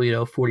by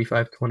Toledo,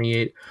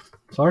 45-28.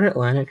 Florida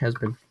Atlantic has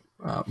been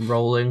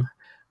rolling.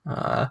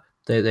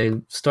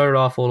 They started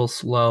off a little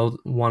slow,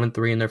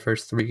 1-3 in their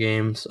first 3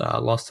 games.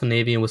 Lost to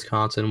Navy and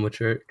Wisconsin,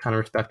 which are kind of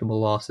respectable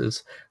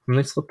losses. And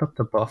they slipped up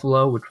to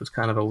Buffalo, which was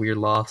kind of a weird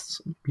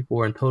loss. People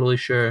weren't totally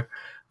sure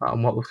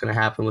what was going to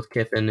happen with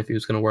Kiffin, if he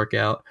was going to work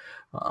out.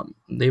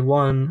 They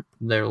won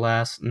their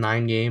last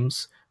 9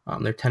 games.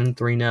 They're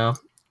 10-3 now,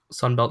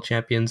 Sun Belt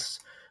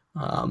champions.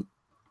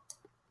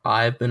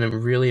 I've been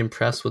really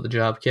impressed with the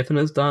job Kiffin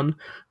has done,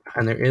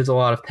 and there is a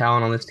lot of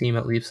talent on this team,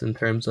 at least in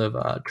terms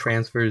of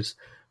transfers.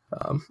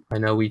 I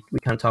know we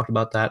kind of talked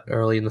about that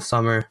early in the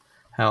summer,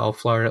 how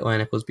Florida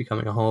Atlantic was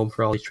becoming a home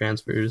for all these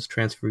transfers,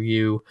 Transfer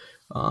U.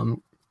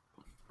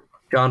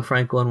 John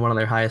Franklin, one of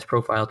their highest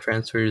profile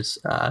transfers,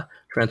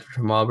 transferred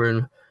from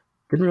Auburn.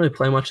 Didn't really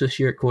play much this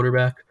year at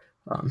quarterback.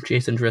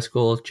 Jason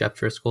Driscoll, Jeff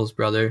Driscoll's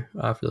brother,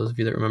 for those of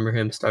you that remember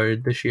him,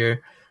 started this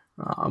year.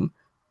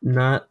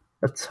 Not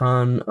a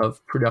ton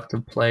of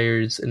productive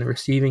players in the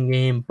receiving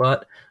game,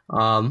 but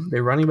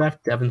their running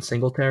back, Devin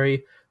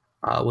Singletary,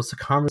 was the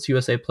Conference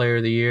USA Player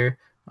of the Year.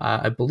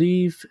 I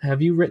believe,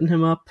 have you written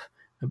him up?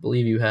 I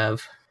believe you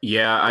have.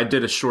 Yeah, I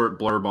did a short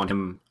blurb on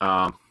him.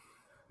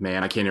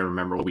 Man, I can't even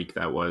remember what week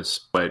that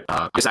was, but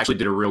I just actually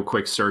did a real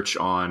quick search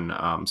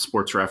on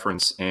Sports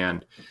Reference,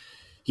 and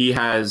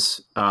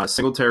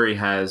Singletary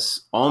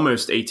has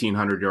almost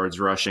 1,800 yards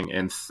rushing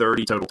and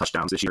 30 total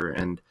touchdowns this year.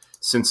 And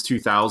since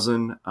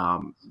 2000,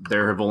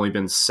 there have only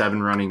been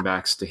 7 running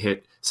backs to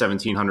hit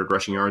 1,700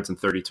 rushing yards and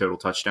 30 total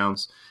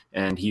touchdowns,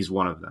 and he's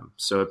one of them.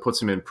 So it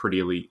puts him in pretty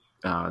elite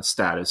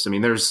status. I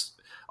mean, there's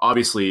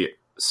obviously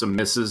some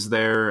misses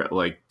there,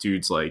 like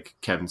dudes like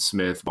Kevin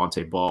Smith,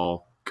 Monte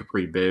Ball,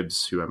 Capri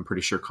Bibbs, who I'm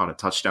pretty sure caught a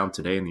touchdown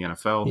today in the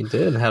NFL. He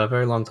did, had a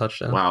very long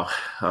touchdown. Wow.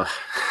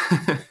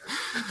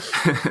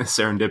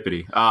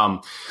 Serendipity.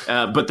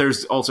 But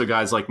there's also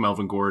guys like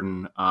Melvin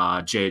Gordon,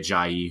 Jay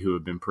Ajayi, who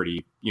have been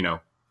pretty,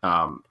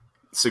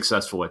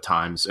 successful at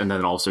times. And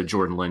then also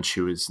Jordan Lynch,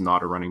 who is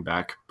not a running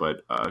back,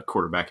 but a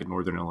quarterback at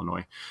Northern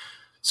Illinois.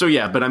 So,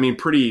 yeah, but I mean,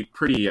 pretty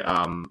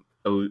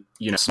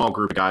small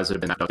group of guys that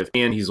have been productive.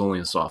 And he's only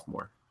a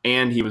sophomore.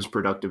 And he was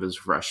productive as a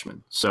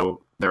freshman.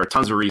 So there are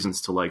tons of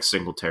reasons to like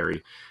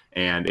Singletary.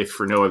 And if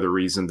for no other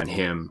reason than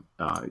him,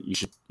 you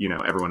should,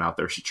 everyone out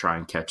there should try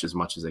and catch as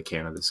much as they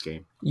can of this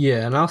game.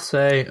 Yeah, and I'll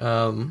say,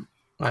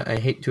 I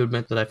hate to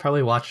admit that I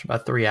probably watched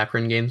about 3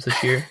 Akron games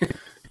this year.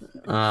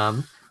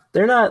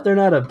 They're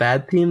not a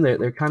bad team.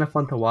 They're kind of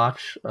fun to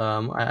watch.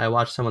 I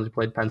watched someone who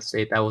played Penn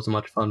State. That was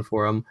much fun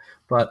for them.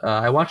 But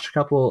I watched a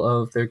couple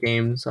of their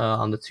games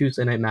on the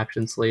Tuesday night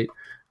action slate.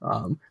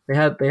 They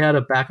had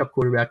a backup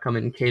quarterback come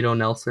in, Cato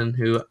Nelson,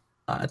 who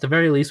at the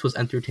very least was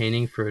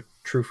entertaining for a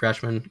true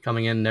freshman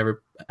coming in,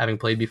 never having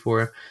played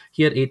before.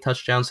 He had 8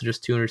 touchdowns to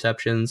just 2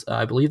 interceptions.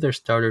 I believe their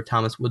starter,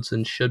 Thomas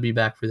Woodson, should be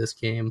back for this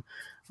game.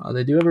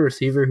 They do have a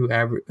receiver who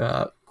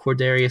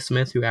Cordarius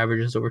Smith, who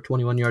averages over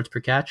 21 yards per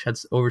catch, had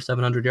over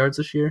 700 yards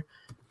this year.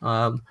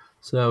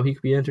 So he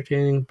could be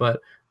entertaining,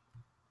 but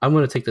I'm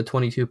going to take the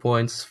 22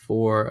 points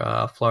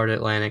for Florida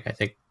Atlantic. I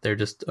think they're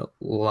just a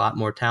lot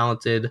more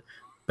talented,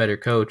 better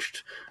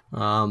coached.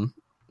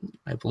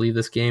 I believe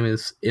this game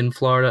is in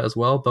Florida as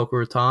well, Boca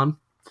Raton,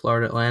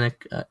 Florida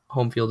Atlantic,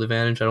 home field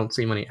advantage. I don't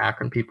see many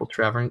Akron people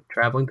traveling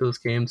to this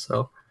game,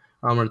 so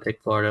I'm going to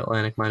take Florida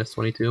Atlantic minus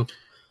 22.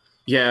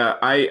 Yeah,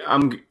 I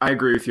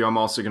agree with you. I'm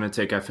also going to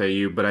take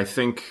FAU, but I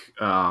think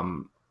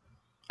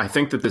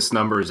that this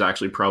number is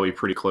actually probably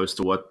pretty close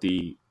to what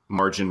the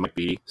margin might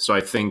be. So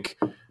I think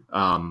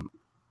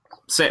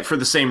for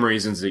the same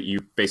reasons that you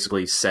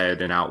basically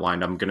said and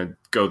outlined, I'm going to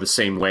go the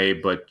same way,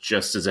 but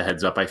just as a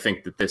heads up, I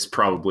think that this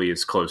probably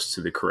is close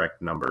to the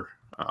correct number.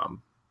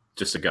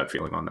 Just a gut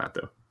feeling on that,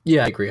 though.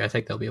 Yeah, I agree. I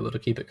think they'll be able to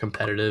keep it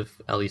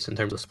competitive, at least in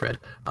terms of spread.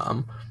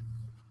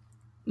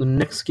 The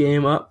next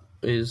game up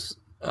is,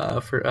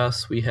 for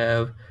us, we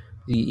have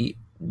the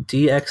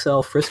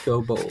DXL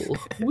Frisco Bowl.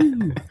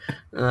 Woo!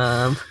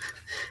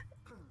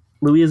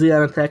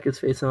 Louisiana Tech is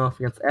facing off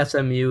against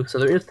SMU, so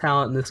there is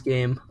talent in this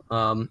game.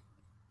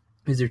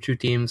 These are 2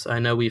 teams. I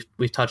know we've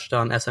touched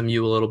on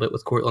SMU a little bit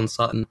with Cortland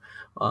Sutton.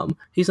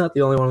 He's not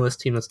the only one on this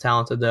team that's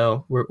talented,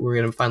 though. We're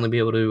going to finally be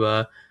able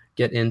to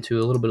get into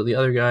a little bit of the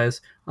other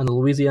guys. On the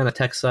Louisiana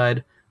Tech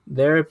side,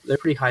 they're a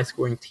pretty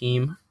high-scoring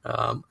team,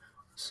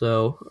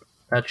 so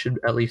that should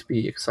at least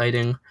be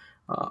exciting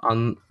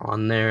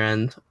on their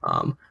end.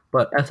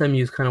 But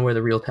SMU is kind of where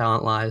the real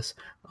talent lies.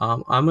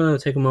 I'm going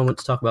to take a moment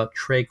to talk about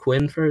Trey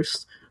Quinn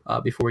first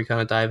before we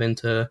kind of dive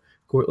into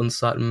Cortland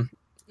Sutton.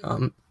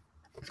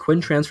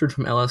 Quinn transferred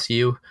from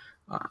LSU.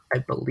 I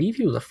believe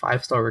he was a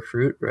 5-star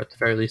recruit, or at the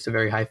very least a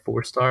very high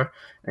 4-star,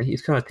 and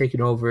he's kind of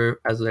taken over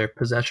as their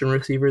possession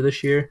receiver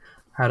this year.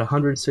 Had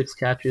 106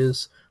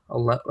 catches,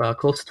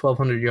 close to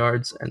 1,200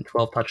 yards, and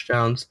 12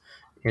 touchdowns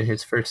in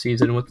his first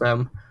season with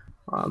them.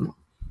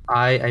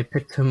 I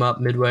picked him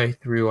up midway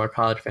through our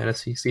college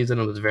fantasy season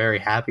and was very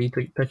happy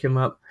to pick him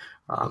up.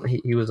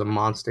 He was a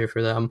monster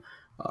for them.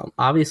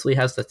 Obviously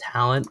has the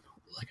talent,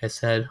 like I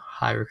said,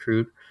 high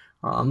recruit.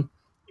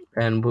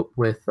 And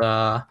with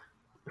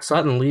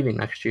Sutton leaving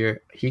next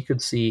year, he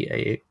could see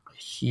a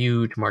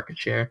huge market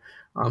share.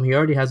 He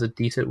already has a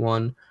decent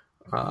one.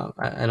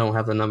 I don't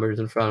have the numbers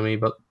in front of me,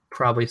 but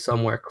probably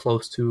somewhere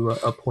close to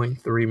a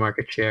 0.3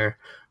 market share,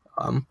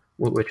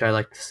 which I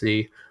like to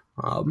see.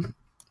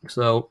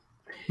 So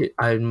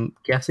I'm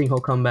guessing he'll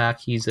come back.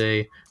 He's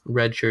a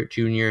redshirt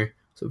junior,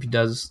 so if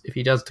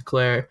he does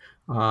declare,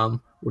 would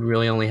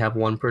really only have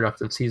 1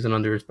 productive season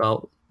under his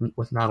belt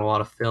with not a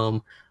lot of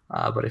film.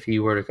 But if he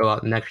were to go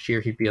out next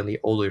year, he'd be on the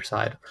older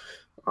side.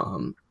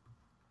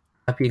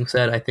 That being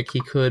said, I think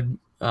he could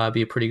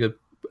be a pretty good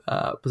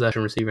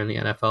possession receiver in the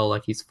NFL,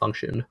 like he's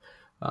functioned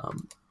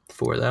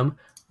for them.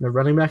 The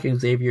running back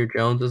Xavier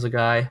Jones is a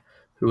guy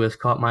who has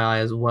caught my eye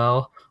as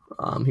well.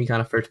 He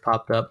kind of first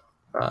popped up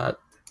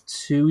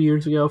 2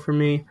 years ago for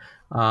me.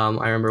 I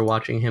remember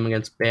watching him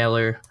against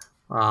Baylor.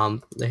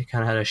 They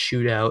kind of had a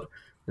shootout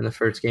in the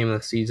first game of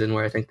the season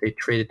where I think they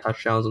traded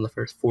touchdowns on the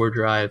first 4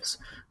 drives.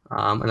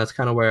 And that's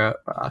kind of where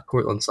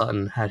Courtland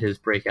Sutton had his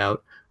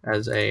breakout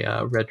as a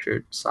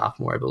redshirt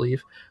sophomore, I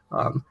believe.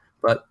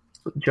 But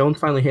Jones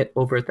finally hit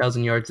over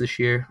 1,000 yards this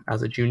year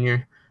as a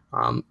junior,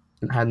 and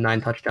had 9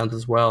 touchdowns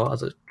as well.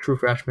 As a true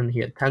freshman, he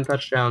had 10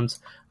 touchdowns.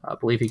 I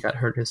believe he got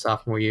hurt his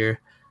sophomore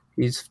year.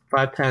 He's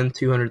 5'10",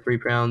 203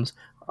 pounds,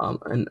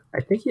 and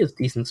I think he has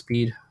decent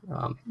speed.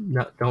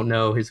 Don't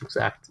know his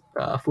exact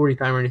 40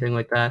 time or anything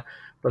like that,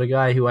 but a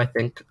guy who I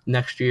think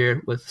next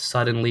year with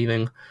Sutton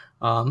leaving,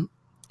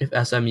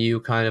 if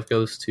SMU kind of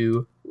goes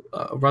to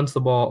runs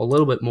the ball a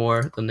little bit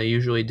more than they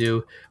usually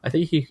do, I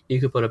think he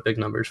could put up big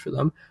numbers for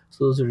them.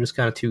 So those are just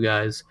kind of 2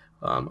 guys.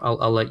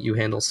 I'll let you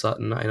handle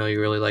Sutton. I know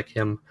you really like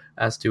him,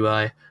 as do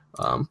I.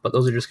 But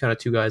those are just kind of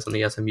 2 guys on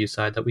the SMU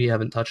side that we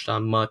haven't touched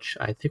on much.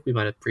 I think we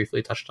might have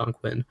briefly touched on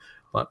Quinn,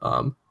 but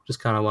just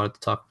kind of wanted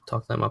to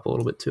talk them up a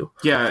little bit too.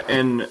 Yeah,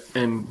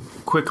 and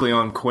quickly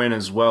on Quinn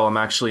as well. I'm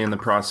actually in the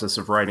process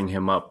of writing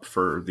him up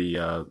for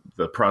the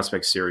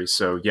prospect series.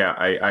 So yeah,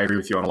 I agree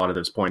with you on a lot of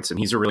those points, and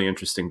he's a really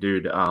interesting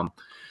dude.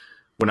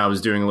 When I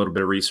was doing a little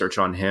bit of research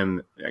on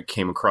him, I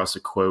came across a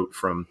quote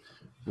from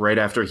right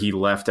after he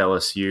left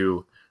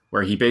LSU,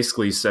 where he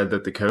basically said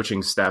that the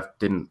coaching staff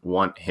didn't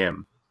want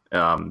him.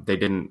 They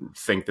didn't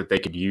think that they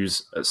could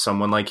use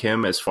someone like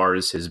him as far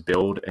as his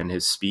build and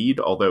his speed,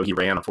 although he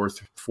ran a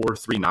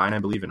 4.39, I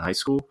believe, in high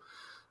school.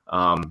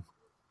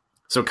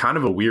 So kind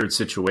of a weird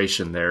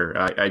situation there.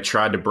 I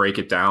tried to break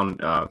it down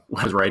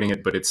when I was writing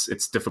it, but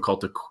it's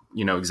difficult to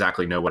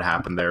exactly know what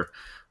happened there.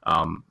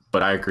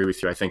 But I agree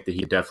with you. I think that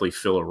he definitely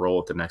fill a role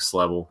at the next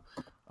level.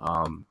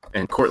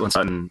 And Courtland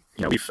Sutton,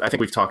 I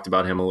think we've talked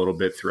about him a little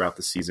bit throughout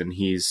the season.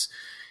 He's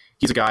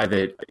a guy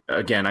that,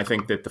 again, I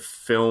think that the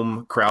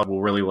film crowd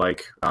will really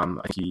like.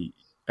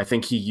 I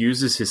think he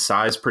uses his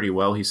size pretty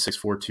well. He's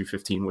 6'4",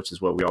 215, which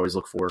is what we always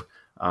look for.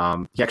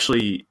 He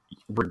actually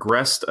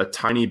regressed a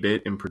tiny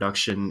bit in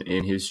production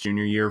in his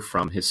junior year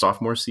from his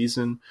sophomore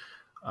season.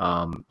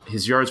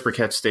 His yards per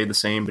catch stayed the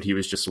same, but he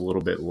was just a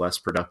little bit less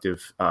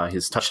productive.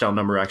 His touchdown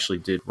number actually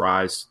did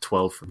rise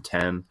 12 from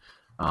 10.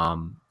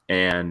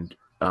 And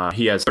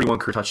he has 31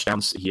 career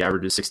touchdowns. He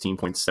averages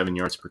 16.7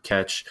 yards per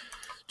catch.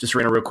 Just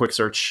ran a real quick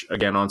search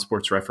again on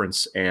Sports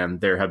Reference,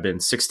 and there have been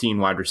 16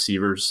 wide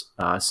receivers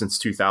since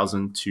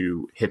 2000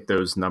 to hit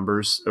those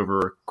numbers over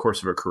the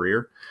course of a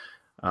career.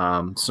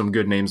 Some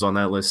good names on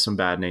that list, some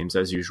bad names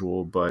as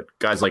usual, but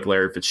guys like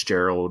Larry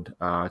Fitzgerald,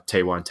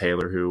 Taywan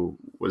Taylor, who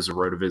was a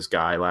RotoViz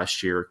guy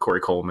last year, Corey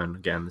Coleman,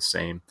 again, the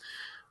same,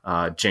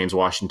 James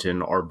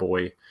Washington, our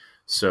boy.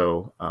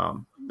 So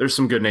there's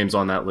some good names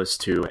on that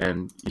list too,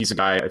 and he's a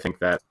guy I think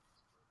that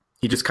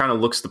he just kind of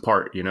looks the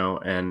part,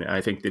 and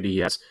I think that he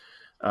has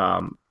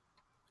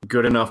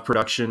good enough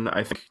production,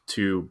 I think,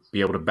 to be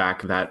able to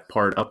back that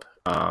part up.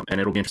 And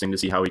it'll be interesting to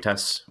see how he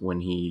tests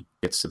when he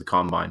gets to the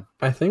combine.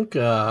 I think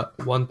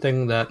one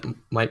thing that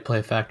might play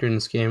a factor in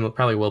this game,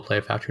 probably will play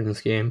a factor in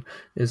this game,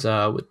 is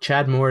with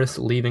Chad Morris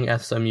leaving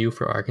SMU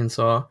for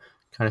Arkansas,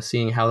 kind of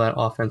seeing how that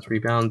offense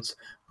rebounds.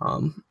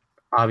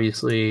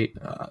 Obviously,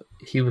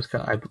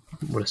 I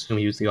would assume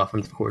he was the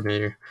offensive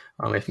coordinator.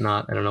 If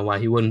not, I don't know why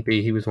he wouldn't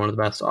be. He was one of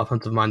the best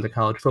offensive minds in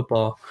college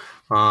football.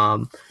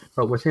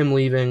 But with him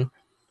leaving,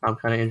 I'm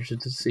kind of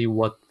interested to see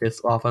what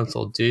this offense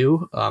will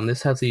do.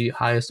 This has the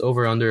highest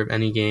over-under of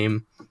any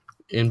game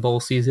in bowl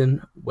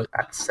season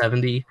at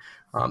 70.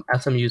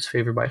 SMU's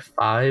favored by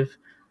 5.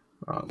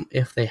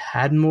 If they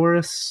had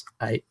Morris,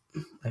 I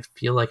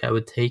feel like I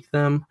would take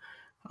them.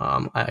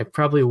 I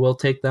probably will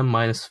take them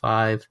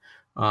 -5.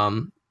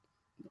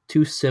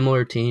 2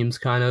 similar teams,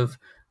 kind of,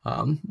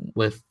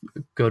 with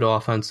good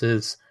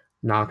offenses,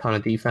 not a ton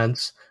of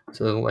defense.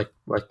 So like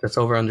this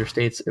over-under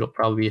states, it'll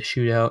probably be a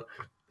shootout.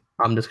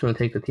 I'm just going to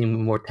take the team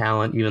with more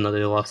talent, even though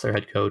they lost their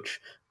head coach.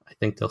 I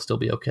think they'll still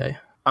be okay.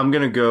 I'm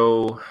going to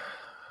go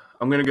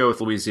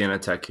with Louisiana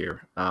Tech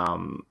here.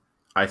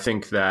 I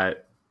think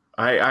that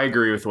I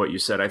agree with what you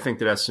said. I think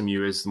that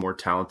SMU is the more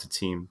talented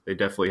team. They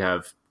definitely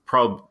have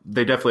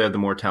the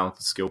more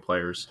talented skill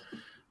players.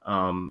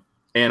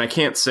 And I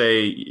can't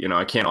say,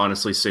 I can't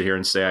honestly sit here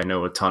and say I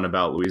know a ton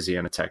about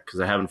Louisiana Tech because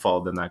I haven't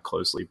followed them that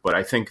closely. But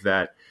I think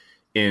that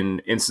in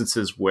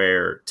instances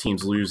where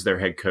teams lose their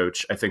head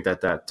coach, I think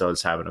that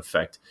does have an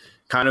effect.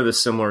 Kind of the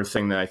similar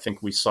thing that I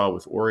think we saw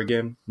with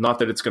Oregon. Not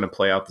that it's going to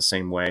play out the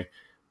same way,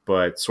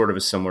 but sort of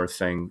a similar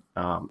thing.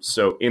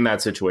 So in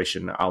that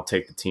situation, I'll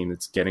take the team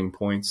that's getting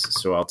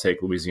points. So I'll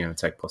take Louisiana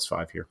Tech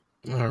 +5 here.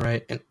 All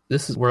right, and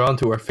we're on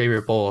to our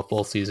favorite bowl of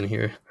bowl season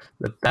here,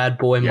 the Bad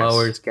Boy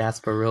Mowers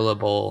Gasparilla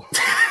Bowl.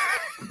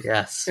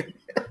 Yes,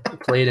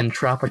 played in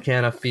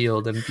Tropicana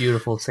Field in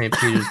beautiful St.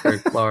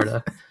 Petersburg,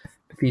 Florida,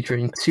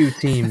 featuring 2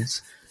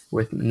 teams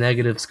with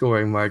negative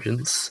scoring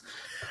margins.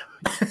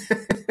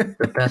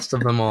 The best of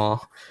them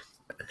all.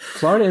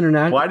 Florida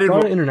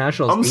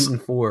International is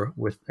 8-4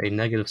 with a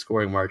negative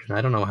scoring margin.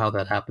 I don't know how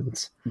that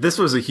happens. This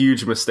was a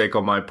huge mistake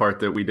on my part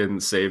that we didn't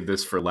save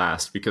this for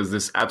last, because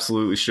this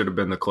absolutely should have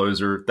been the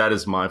closer. That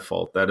is my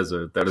fault. That is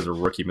a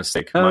rookie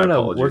mistake. My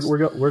apologies.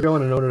 We're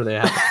going in order they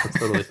happen. That's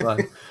totally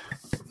fine.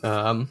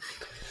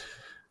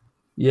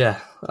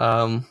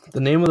 The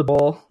name of the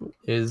ball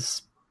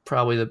is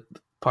probably the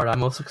part I'm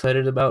most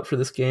excited about for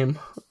this game.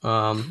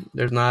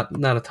 There's not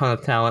a ton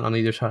of talent on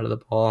either side of the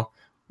ball.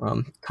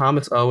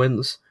 Thomas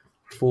Owens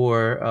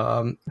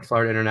for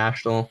Florida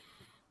International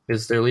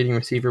is their leading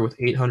receiver with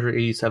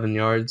 887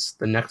 yards.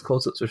 The next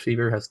closest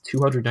receiver has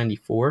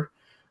 294.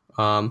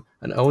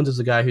 And Owens is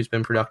a guy who's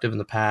been productive in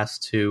the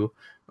past too.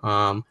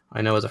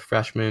 I know as a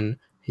freshman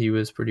he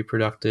was pretty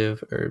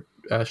productive, or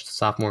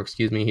sophomore,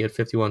 excuse me. He had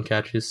 51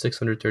 catches,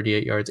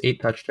 638 yards,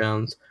 8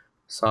 touchdowns.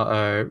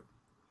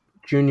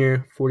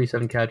 Junior,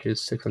 47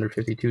 catches,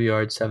 652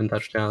 yards, 7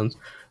 touchdowns.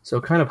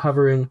 So kind of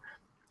hovering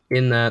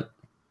in that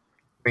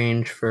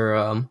range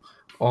for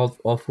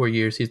all 4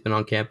 years he's been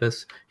on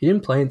campus. He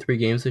didn't play in 3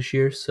 games this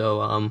year,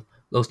 so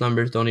those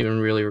numbers don't even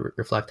really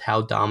reflect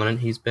how dominant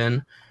he's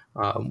been,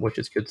 which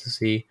is good to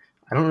see.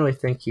 I don't really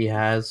think he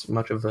has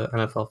much of an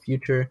NFL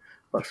future,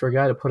 but for a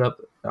guy to put up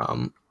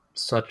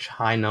such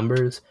high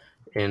numbers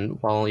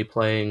and while only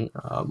playing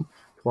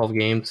 12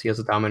 games, he has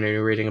a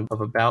dominator rating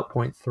of about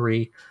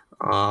 0.3.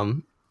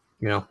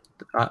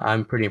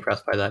 I'm pretty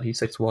impressed by that. He's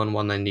 6'1",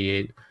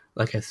 198.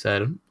 Like I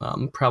said,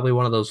 probably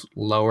one of those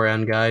lower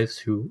end guys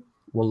who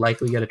will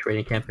likely get a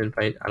training camp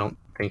invite. I don't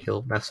think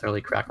he'll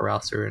necessarily crack a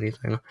roster or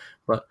anything,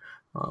 but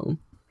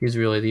he's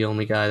really the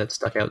only guy that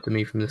stuck out to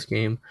me from this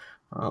game.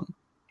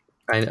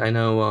 I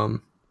know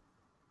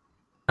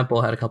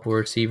Temple had a couple of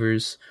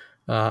receivers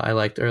I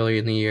liked earlier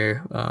in the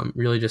year.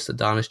 Really just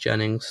Adonis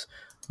Jennings.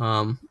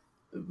 Ventel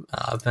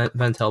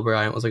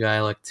Bryant was a guy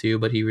I liked too,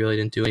 but he really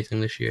didn't do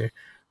anything this year.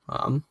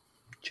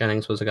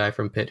 Jennings was a guy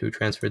from Pitt who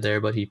transferred there,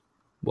 but he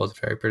wasn't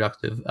very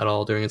productive at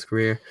all during his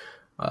career.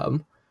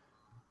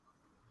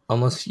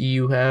 Unless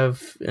you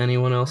have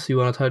anyone else you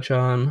want to touch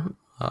on,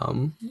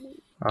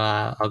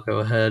 I'll go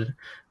ahead.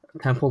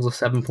 Temple's a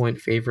 7-point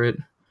favorite.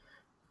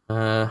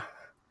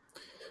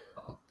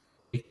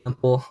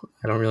 Temple,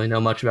 I don't really know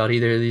much about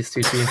either of these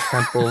two teams.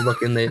 Temple,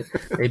 they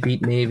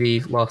beat Navy,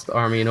 lost to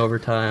Army in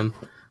overtime.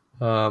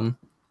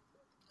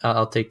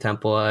 I'll take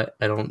Temple. I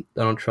don't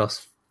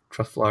trust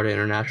Florida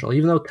International,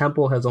 even though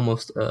Temple has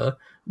almost a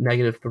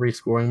 -3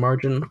 scoring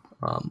margin.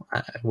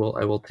 I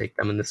will take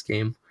them in this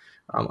game.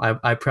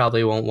 I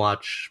probably won't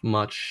watch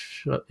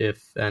much,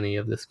 if any,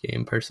 of this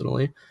game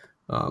personally,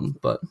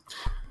 but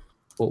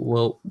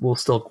we'll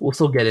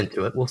still get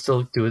into it. We'll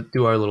still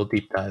do our little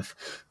deep dive.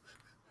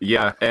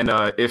 Yeah, and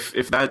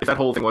if that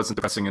whole thing wasn't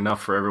depressing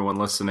enough for everyone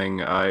listening,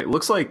 it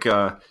looks like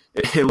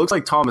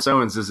Thomas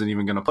Owens isn't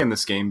even going to play in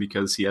this game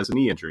because he has a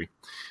knee injury.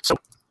 So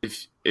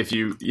if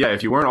you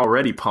weren't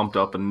already pumped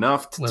up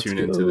enough to tune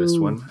into this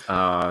one,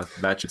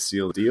 that should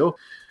seal the deal.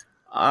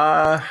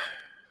 I'm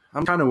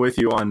kind of with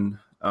you on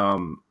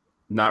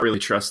not really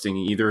trusting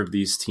either of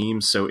these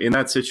teams. So in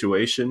that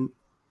situation,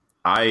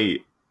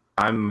 I'm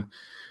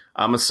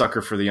a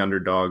sucker for the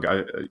underdog.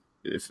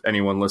 If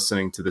anyone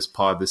listening to this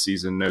pod this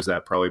season knows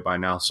that probably by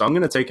now. So I'm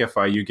going to take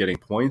FIU getting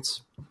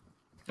points,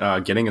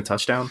 getting a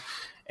touchdown.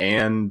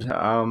 And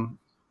I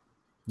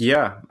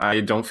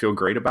don't feel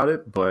great about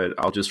it, but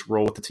I'll just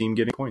roll with the team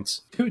getting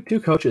points.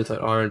 Two coaches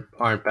that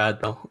aren't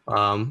bad though,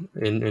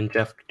 in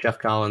Jeff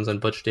Collins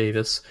and Butch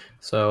Davis.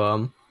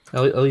 So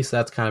at least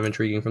that's kind of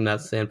intriguing from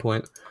that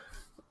standpoint.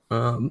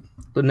 The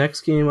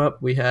next game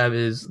up we have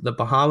is the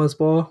Bahamas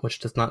Bowl, which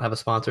does not have a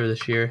sponsor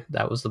this year.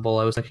 That was the bowl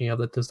I was thinking of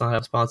that does not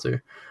have a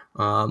sponsor.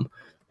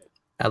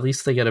 At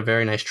least they get a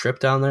very nice trip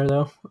down there,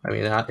 though. I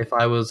mean, if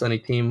I was any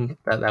team,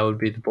 that would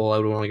be the bowl I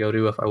would want to go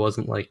to if I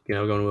wasn't going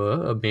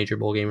to a major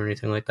bowl game or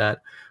anything like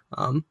that.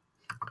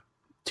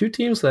 Two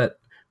teams that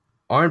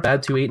aren't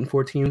bad,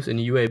 8-4 teams in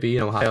UAB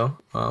and Ohio.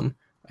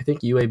 I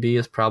think UAB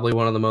is probably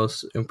one of the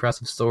most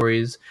impressive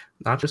stories,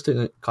 not just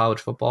in college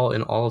football,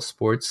 in all of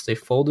sports. They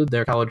folded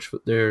their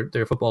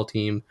their football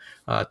team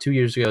 2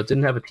 years ago,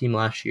 didn't have a team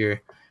last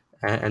year,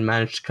 and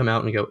managed to come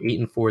out and go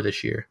 8-4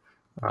 this year.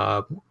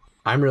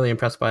 I'm really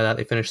impressed by that.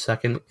 They finished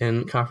second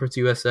in Conference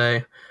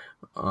USA.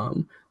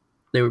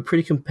 They were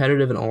pretty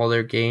competitive in all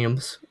their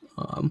games.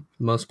 For the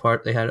most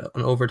part, they had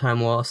an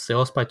overtime loss. They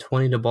lost by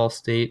 20 to Ball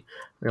State.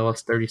 They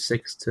lost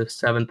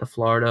 36-7 to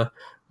Florida.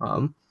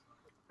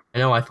 I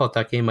know I thought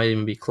that game might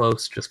even be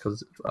close just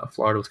because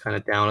Florida was kind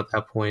of down at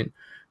that point.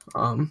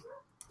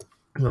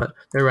 But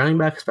their running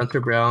back,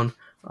 Spencer Brown,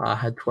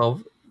 had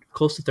close to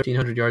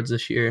 1,300 yards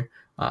this year,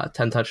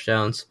 10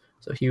 touchdowns.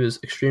 So he was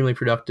extremely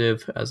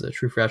productive as a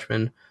true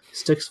freshman.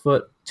 6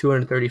 foot,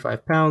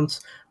 235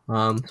 pounds.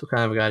 So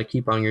kind of a guy to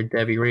keep on your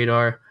Devy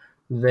radar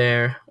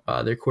there.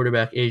 Their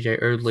quarterback, A.J.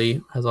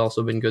 Erdley, has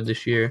also been good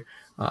this year.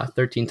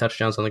 13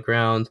 touchdowns on the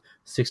ground,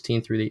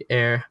 16 through the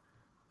air.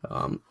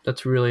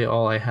 That's really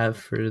all I have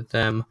for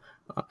them.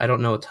 I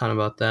don't know a ton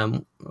about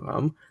them.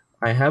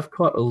 I have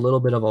caught a little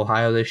bit of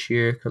Ohio this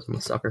year because I'm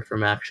a sucker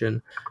for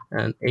action.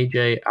 And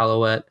AJ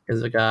Alouette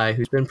is a guy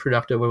who's been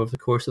productive over the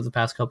course of the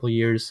past couple of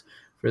years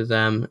for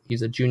them.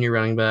 He's a junior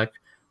running back.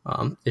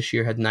 This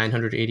year had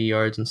 980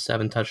 yards and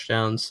 7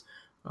 touchdowns.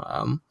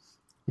 A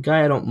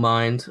guy I don't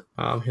mind.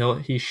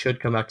 He should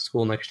come back to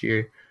school next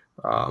year.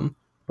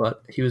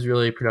 But he was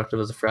really productive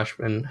as a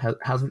freshman.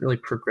 Hasn't really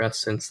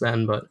progressed since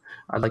then, but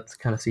I'd like to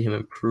kind of see him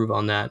improve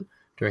on that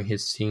during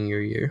his senior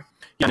year.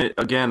 Yeah,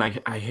 again,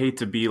 I hate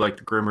to be like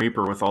the Grim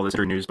Reaper with all this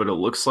injury news, but it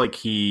looks like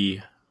he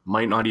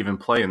might not even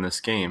play in this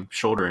game,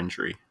 shoulder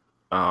injury.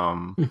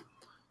 So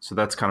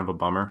that's kind of a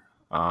bummer.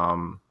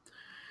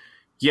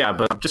 Yeah,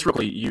 but just real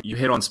quickly, you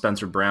hit on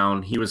Spencer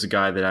Brown. He was a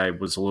guy that I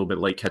was a little bit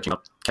late catching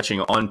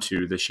on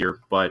to this year,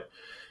 but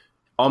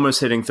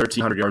almost hitting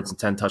 1,300 yards and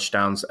 10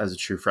 touchdowns as a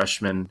true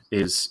freshman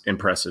is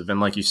impressive.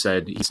 And like you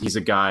said, he's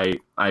a guy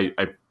I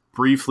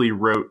briefly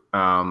wrote.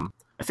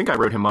 I think I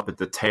wrote him up at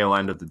the tail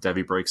end of the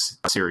Devy Breaks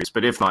series,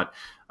 but if not,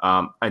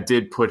 I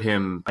did put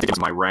him, I think it was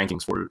my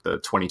rankings for the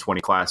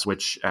 2020 class,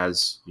 which,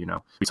 as you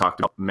know, we talked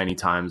about many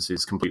times,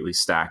 is completely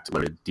stacked,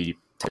 loaded deep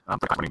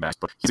running backs.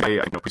 But he's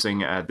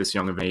producing at this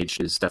young of an age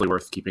is definitely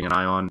worth keeping an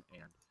eye on,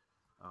 and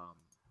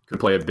could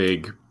play a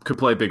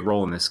big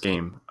role in this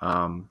game.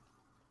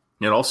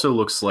 It also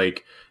looks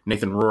like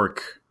Nathan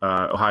Rourke,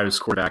 Ohio's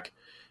quarterback,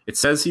 it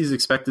says he's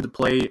expected to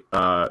play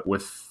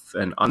with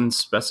an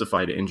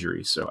unspecified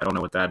injury, so I don't know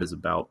what that is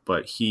about,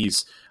 but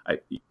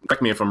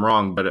correct me if I'm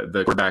wrong, but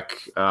the quarterback,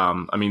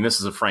 this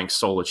is a Frank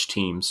Solich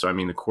team, so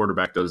the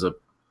quarterback does a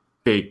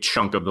big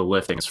chunk of the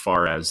lifting as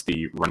far as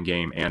the run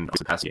game and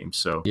the pass game.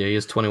 So yeah, he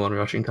has 21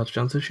 rushing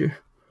touchdowns this year.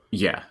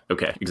 Yeah,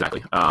 okay,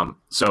 exactly.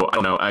 So I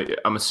don't know,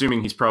 I'm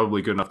assuming he's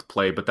probably good enough to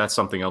play, but that's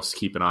something else to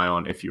keep an eye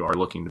on if you are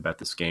looking to bet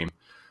this game.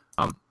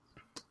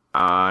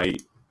 I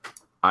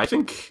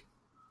think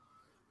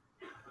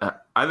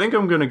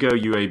I'm going to go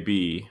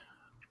UAB.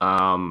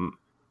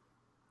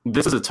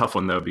 This is a tough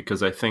one, though,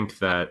 because I think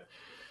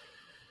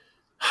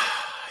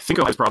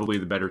Ohio's probably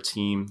the better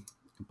team,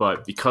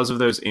 but because of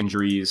those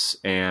injuries,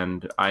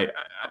 and I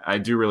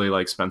do really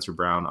like Spencer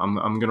Brown, I'm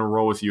going to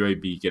roll with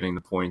UAB getting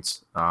the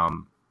points,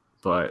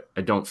 but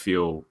I don't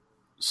feel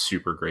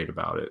super great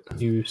about it.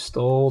 You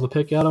stole the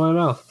pick out of my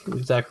mouth.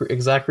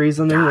 Exact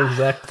reasoning. I'm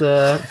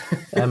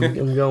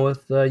going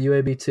with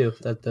UAB too.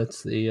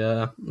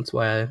 That's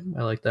why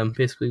I like them.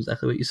 Basically,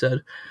 exactly what you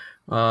said.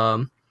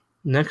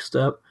 Next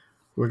up,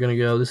 we're gonna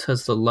go. This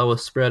has the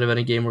lowest spread of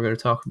any game we're gonna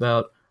talk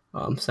about.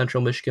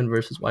 Central Michigan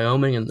versus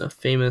Wyoming in the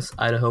famous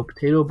Idaho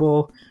Potato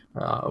Bowl.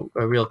 A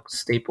real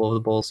staple of the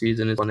bowl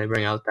season is when they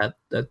bring out that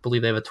I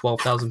believe they have a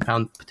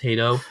 12,000-pound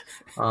potato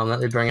that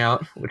they bring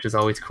out, which is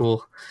always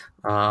cool.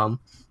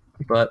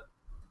 But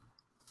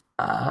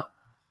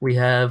we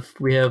have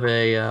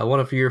a one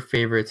of your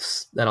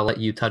favorites that I'll let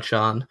you touch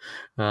on.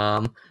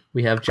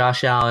 We have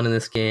Josh Allen in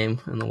this game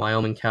and the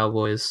Wyoming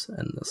Cowboys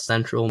and the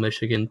Central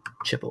Michigan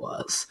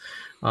Chippewas.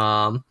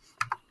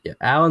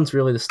 Allen's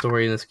really the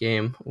story in this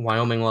game.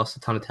 Wyoming lost a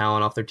ton of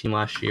talent off their team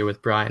last year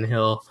with Brian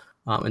Hill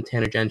and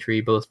Tanner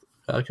Gentry both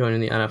going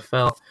in the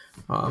NFL.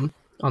 On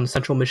the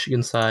Central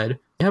Michigan side,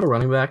 they have a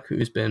running back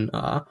who's been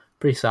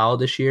pretty solid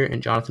this year,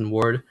 and Jonathan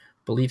Ward.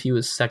 I believe he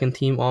was second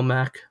team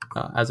All-MAC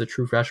as a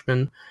true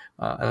freshman,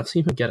 and I've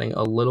seen him getting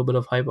a little bit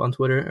of hype on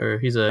Twitter. Or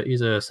he's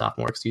a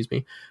sophomore,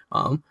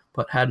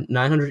 but had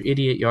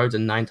 988 yards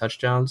and 9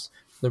 touchdowns.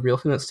 The real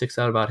thing that sticks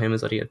out about him is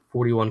that he had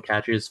 41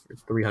 catches for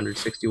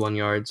 361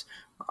 yards.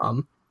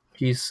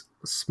 He's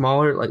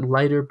smaller,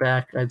 lighter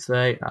back, I'd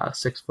say,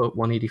 6 foot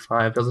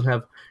 185. Doesn't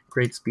have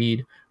great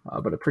speed,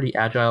 but a pretty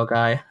agile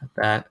guy at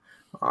that.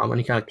 And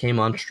he kind of came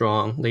on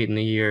strong late in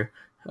the year.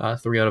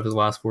 3 out of his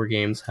last 4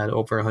 games had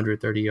over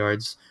 130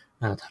 yards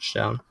and a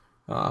touchdown.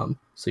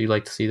 So you'd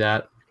like to see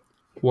that.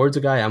 Ward's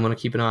a guy I'm going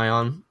to keep an eye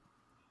on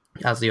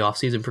as the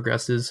offseason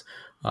progresses.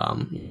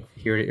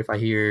 If I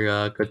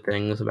hear good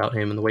things about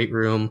him in the weight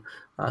room,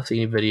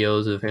 seeing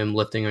videos of him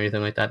lifting or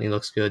anything like that, and he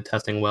looks good,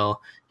 testing well,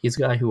 he's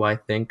a guy who I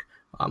think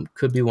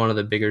could be one of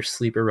the bigger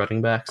sleeper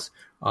running backs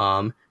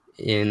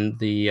in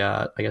the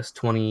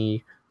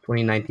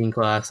 2019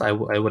 class. I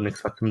wouldn't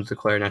expect him to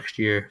declare next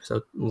year,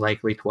 so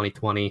likely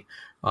 2020.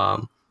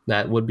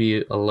 That would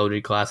be a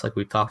loaded class like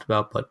we've talked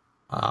about, but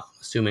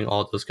assuming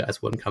all of those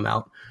guys wouldn't come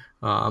out.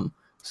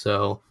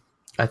 So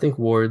I think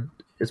Ward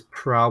is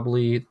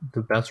probably the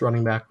best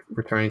running back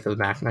returning to the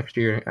MAC next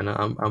year, and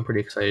I'm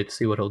pretty excited to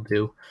see what he'll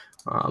do.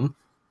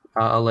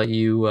 I'll let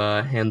you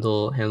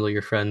handle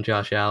your friend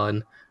Josh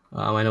Allen.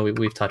 I know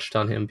we've touched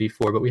on him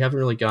before, but we haven't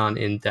really gone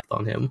in depth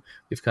on him.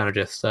 We've kind of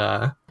just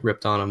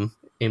ripped on him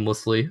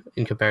aimlessly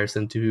in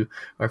comparison to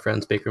our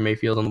friends Baker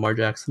Mayfield and Lamar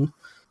Jackson.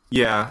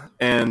 Yeah,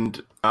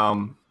 and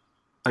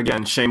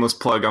again, shameless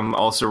plug, I'm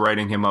also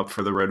writing him up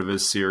for the Road of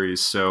his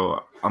series,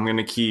 so I'm going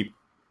to keep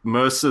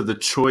most of the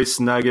choice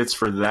nuggets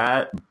for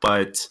that.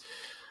 But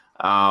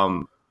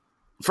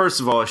first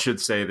of all, I should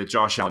say that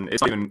Josh Allen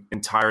is not even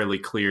entirely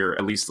clear,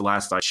 at least the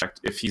last I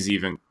checked, if he's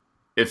even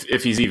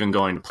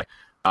going to play.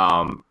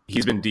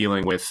 He's been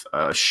dealing with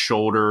a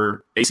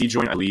shoulder AC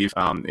joint, I believe,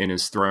 in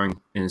his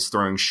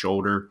throwing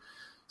shoulder.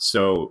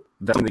 So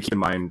that's something to keep in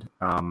mind.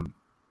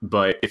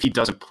 But if he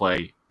doesn't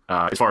play,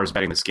 as far as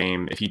betting this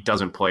game, if he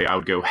doesn't play, I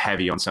would go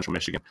heavy on Central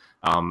Michigan.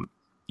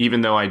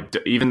 Even though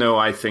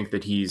I think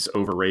that he's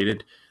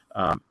overrated,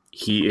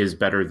 he is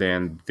better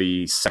than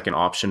the second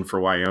option for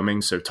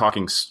Wyoming. So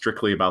talking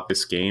strictly about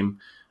this game,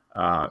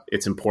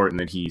 it's important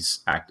that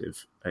he's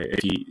active.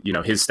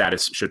 If his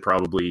status should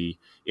probably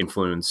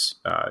influence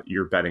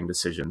your betting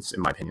decisions,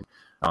 in my opinion.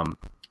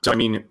 So I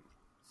mean,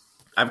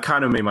 I've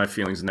kind of made my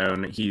feelings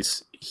known.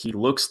 He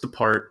looks the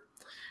part.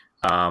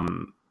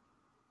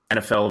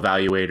 NFL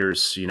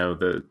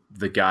evaluators,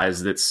 the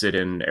guys that sit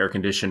in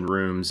air-conditioned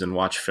rooms and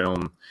watch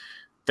film,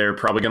 they're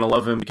probably going to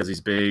love him because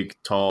he's big,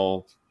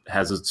 tall,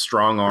 has a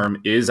strong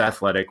arm, is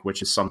athletic,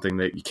 which is something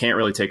that you can't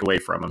really take away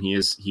from him. He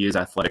is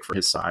athletic for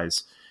his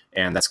size,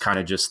 and that's kind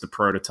of just the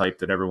prototype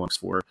that everyone looks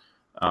for.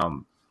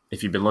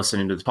 If you've been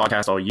listening to this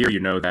podcast all year, you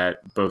know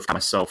that both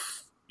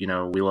myself, we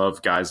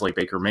love guys like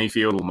Baker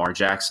Mayfield, Lamar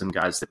Jackson,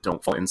 guys that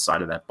don't fall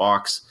inside of that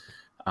box.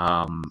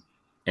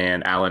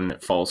 And Allen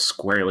falls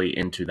squarely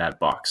into that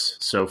box.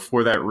 So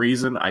for that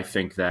reason, I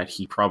think that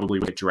he probably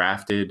would get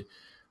drafted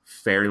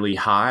fairly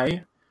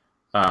high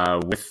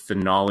with the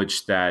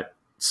knowledge that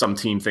some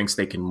team thinks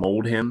they can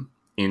mold him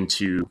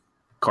into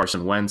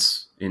Carson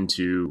Wentz,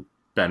 into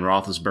Ben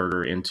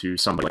Roethlisberger, into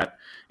somebody like that.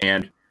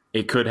 And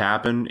it could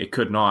happen. It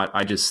could not.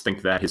 I just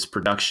think that his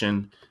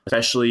production,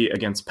 especially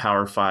against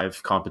Power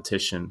 5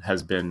 competition,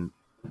 has been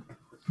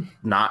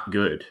not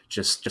good,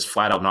 just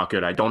flat out not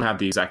good. I don't have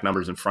the exact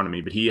numbers in front of me,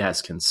 but he has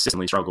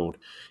consistently struggled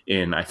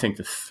in, I think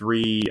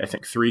three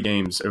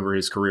games over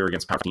his career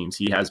against power teams.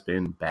 He has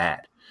been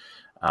bad.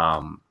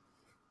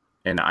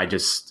 And I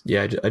just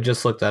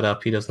looked that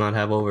up. He does not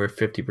have over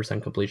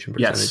 50% completion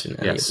percentage in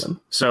any of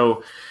them.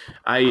 So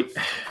I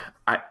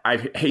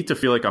hate to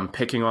feel like I'm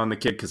picking on the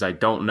kid because I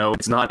don't know.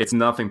 It's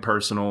nothing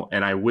personal,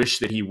 and I wish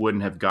that he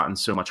wouldn't have gotten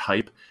so much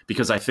hype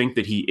because I think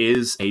that he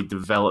is a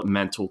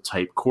developmental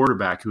type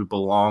quarterback who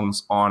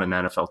belongs on an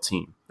NFL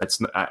team.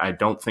 I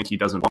don't think he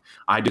doesn't.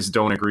 I just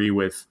don't agree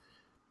with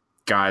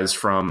guys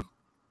from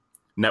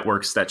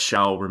networks that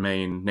shall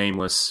remain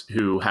nameless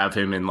who have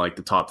him in like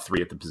the top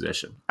 3 at the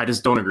position. I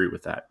just don't agree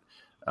with that.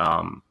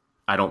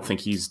 I don't think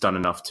he's done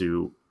enough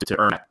to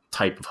earn that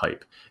type of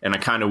hype, and I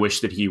kind of wish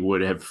that he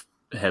would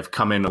have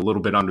come in a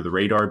little bit under the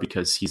radar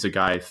because he's a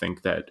guy I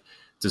think that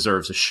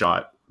deserves a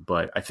shot,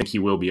 but I think he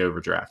will be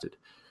overdrafted.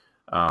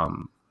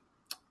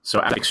 So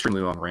an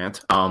extremely long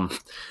rant.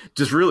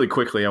 Just really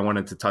quickly, I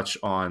wanted to touch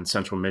on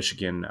Central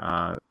Michigan.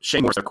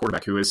 Shane Morris, a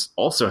quarterback who has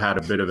also had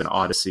a bit of an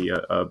odyssey,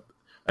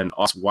 an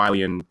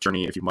Osweilian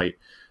journey, if you might.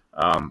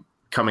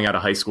 Coming out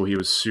of high school, he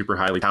was super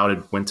highly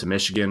touted, went to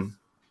Michigan,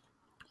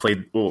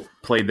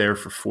 played there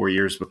for 4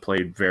 years, but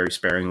played very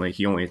sparingly.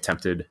 He only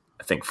attempted,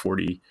 I think,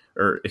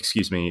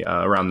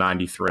 around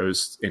 90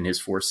 throws in his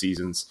 4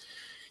 seasons.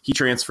 He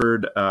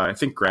transferred, I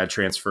think, grad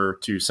transfer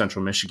to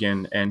Central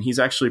Michigan, and he's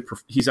actually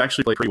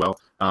played pretty well.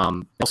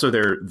 Also,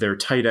 their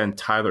tight end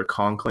Tyler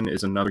Conklin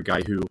is another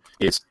guy who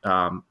is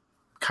kind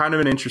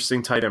of an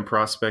interesting tight end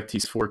prospect.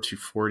 He's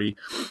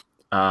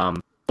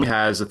 4.240. He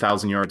has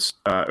 1,000 yards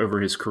over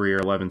his career,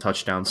 11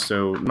 touchdowns.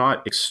 So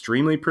not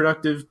extremely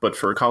productive, but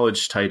for a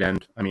college tight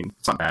end, I mean,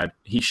 it's not bad.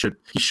 He should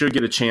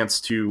get a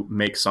chance to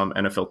make some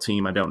NFL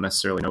team. I don't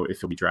necessarily know if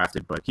he'll be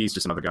drafted, but he's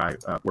just another guy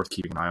worth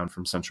keeping an eye on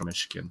from Central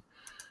Michigan.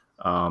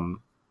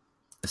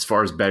 As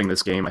far as betting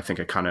this game, I think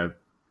I kind of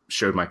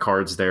showed my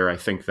cards there. I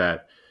think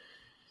that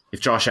if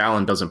Josh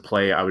Allen doesn't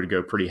play, I would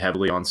go pretty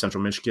heavily on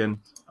Central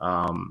Michigan.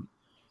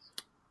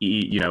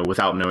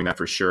 Without knowing that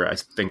for sure, I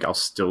think I'll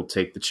still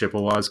take the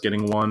Chippewas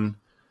getting one.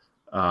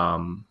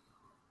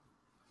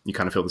 You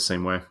kind of feel the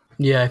same way?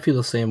 Yeah, I feel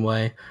the same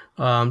way.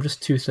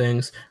 Just 2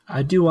 things.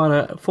 I do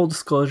want to, full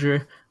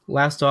disclosure,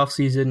 last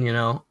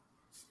offseason,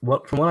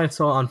 from what I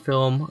saw on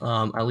film,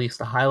 at least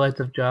the highlights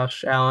of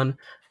Josh Allen,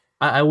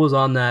 I was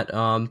on that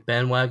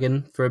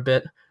bandwagon for a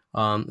bit,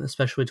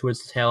 especially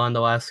towards the tail end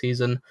of last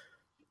season.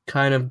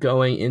 Kind of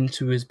going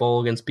into his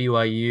bowl against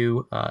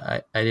BYU,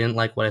 I didn't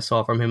like what I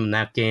saw from him in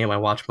that game. I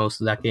watched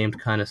most of that game to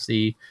kind of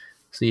see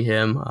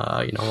him.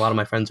 A lot of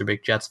my friends are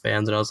big Jets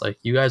fans, and I was like,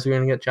 "You guys are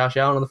going to get Josh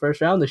Allen in the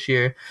first round this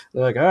year."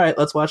 They're like, "All right,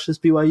 let's watch this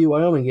BYU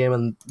Wyoming game,"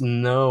 and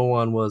no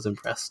one was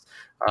impressed.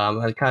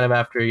 And kind of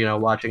after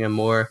watching him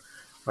more,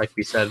 like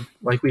we said,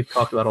 like we've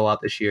talked about a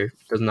lot this year,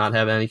 does not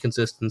have any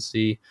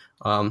consistency,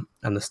 and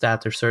the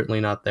stats are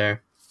certainly not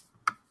there.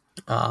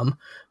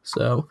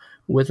 So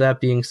with that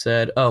being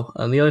said,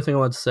 and the other thing I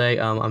want to say,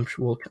 I'm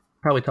sure we'll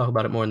probably talk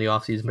about it more in the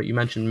offseason, but you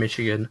mentioned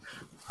Michigan.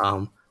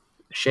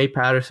 Shea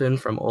Patterson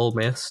from Ole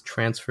Miss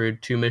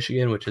transferred to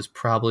Michigan, which is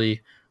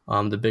probably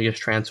the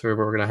biggest transfer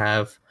we're going to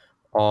have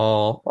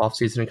all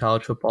offseason in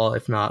college football,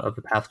 if not of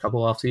the past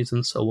couple off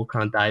seasons. So we'll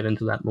kind of dive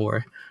into that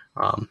more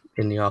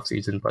in the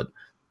offseason, but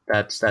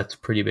that's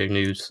pretty big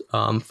news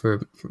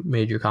for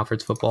major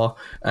conference football.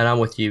 And I'm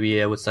with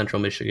you, with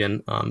Central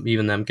Michigan.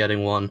 Even them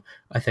getting one,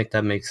 I think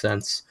that makes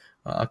sense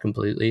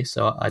completely.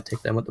 So I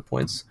take them with the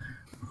points.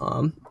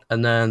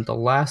 And then the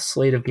last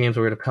slate of games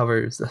we're going to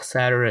cover is the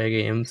Saturday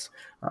games.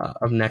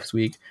 of next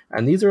week.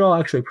 And these are all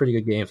actually pretty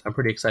good games. I'm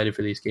pretty excited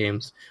for these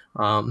games,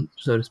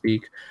 so to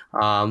speak.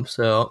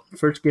 So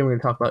first game we're going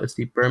to talk about is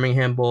the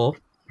Birmingham Bowl,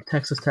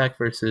 Texas Tech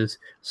versus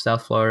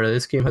South Florida.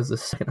 This game has the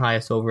second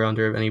highest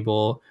over-under of any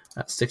bowl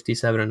at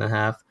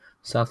 67.5.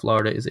 South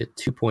Florida is a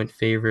 2-point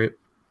favorite.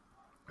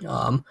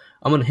 I'm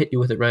going to hit you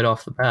with it right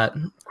off the bat.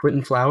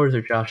 Quentin Flowers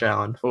or Josh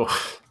Allen?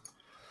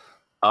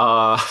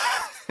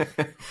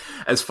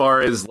 As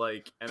far as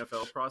like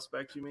NFL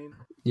prospect, you mean?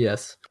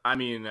 Yes. I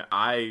mean,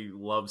 I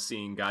love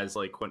seeing guys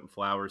like Quentin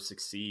Flowers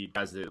succeed,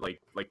 guys that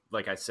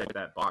like I said,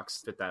 that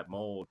box fit that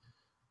mold.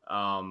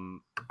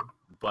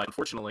 But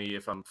unfortunately,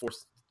 if I'm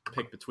forced to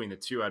pick between the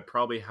two, I'd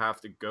probably have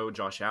to go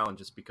Josh Allen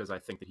just because I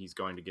think that he's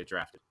going to get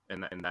drafted,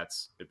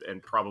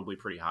 and probably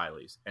pretty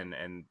highly,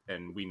 and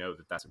we know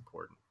that that's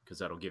important because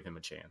that'll give him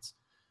a chance.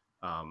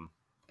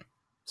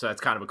 So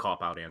that's kind of a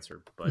cop-out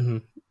answer, but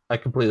I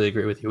completely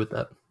agree with you with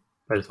that.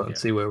 I just wanted to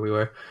see where we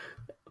were.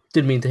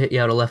 Didn't mean to hit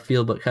you out of left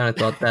field, but kind of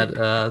thought that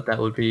that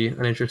would be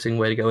an interesting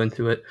way to go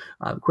into it.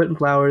 Quentin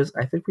Flowers,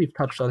 I think we've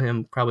touched on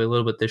him probably a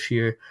little bit this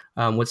year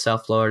with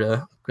South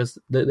Florida because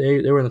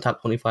they were in the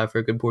top 25 for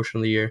a good portion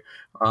of the year.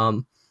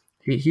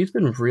 He's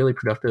been really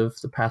productive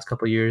the past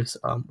couple of years.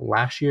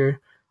 Last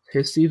year,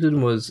 his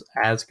season was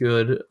as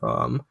good.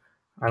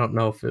 I don't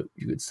know if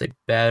you would say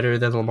better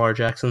than Lamar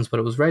Jackson's, but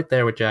it was right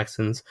there with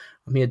Jackson's.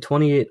 He had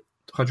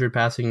 2,800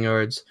 passing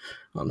yards,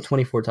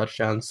 24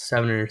 touchdowns,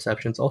 7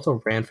 interceptions,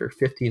 also ran for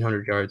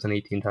 1,500 yards and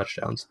 18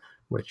 touchdowns,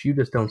 which you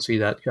just don't see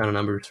that kind of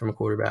numbers from a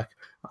quarterback.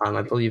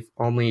 I believe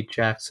only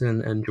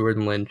Jackson and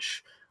Jordan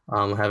Lynch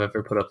have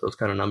ever put up those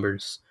kind of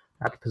numbers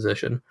at the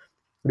position.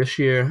 This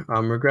year,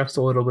 regressed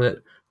a little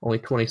bit, only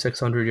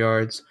 2,600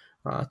 yards,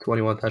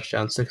 21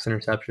 touchdowns, 6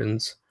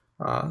 interceptions,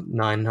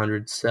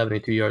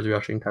 972 yards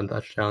rushing, 10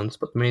 touchdowns.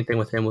 But the main thing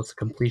with him was the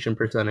completion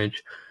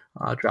percentage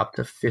dropped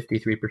to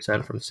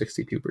 53% from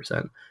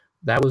 62%.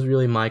 That was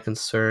really my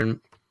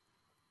concern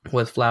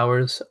with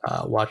Flowers,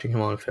 watching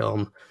him on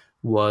film,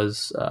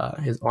 was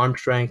his arm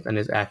strength and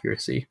his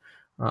accuracy.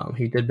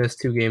 He did miss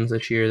 2 games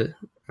this year,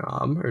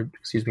 2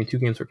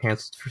 games were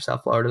canceled for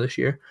South Florida this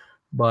year.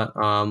 But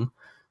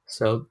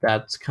so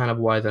that's kind of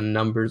why the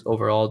numbers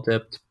overall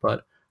dipped.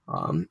 But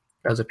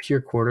as a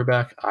pure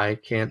quarterback, I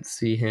can't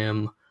see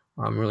him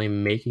really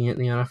making it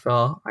in the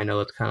NFL. I know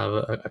it's kind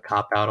of a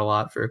cop-out a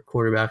lot for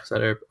quarterbacks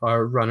that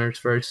are runners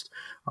first.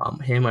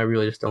 Him, I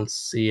really just don't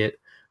see it.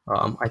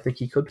 I think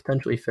he could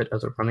potentially fit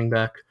as a running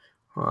back,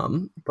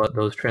 but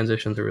those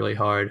transitions are really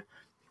hard.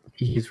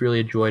 He's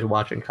really enjoyed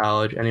watching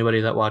college.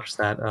 Anybody that watched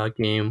that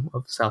game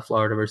of South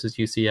Florida versus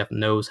UCF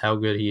knows how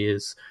good he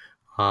is.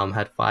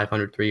 Had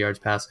 503 yards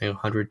passing,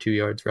 102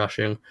 yards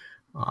rushing.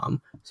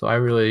 So I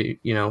really,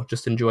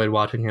 just enjoyed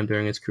watching him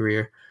during his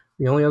career.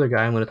 The only other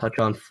guy I'm going to touch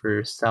on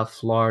for South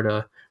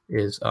Florida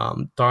is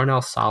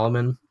Darnell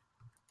Solomon.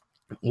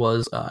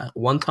 Was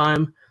one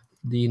time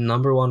the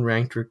number 1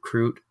 ranked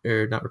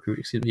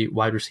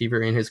wide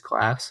receiver in his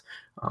class,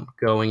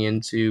 going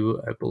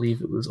into, I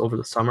believe it was over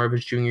the summer of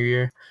his junior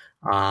year.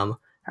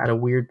 Had a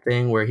weird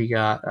thing where he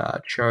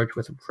got charged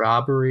with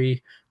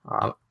robbery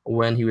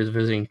when he was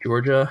visiting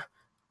Georgia.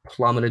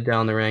 Plummeted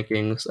down the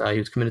rankings. He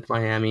was committed to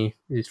Miami.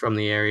 He's from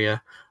the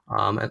area,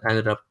 and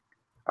ended up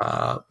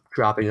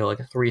dropping to like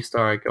a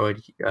 3-star,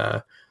 going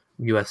to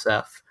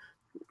USF.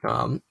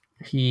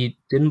 He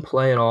didn't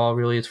play at all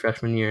really his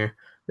freshman year.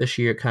 This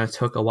year it kind of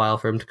took a while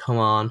for him to come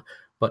on,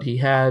 but he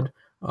had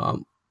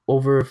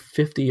over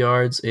 50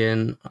 yards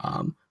in,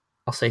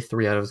 I'll say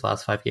 3 out of his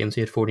last 5 games.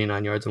 He had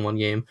 49 yards in one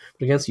game.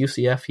 But against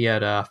UCF, he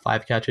had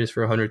 5 catches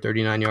for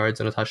 139 yards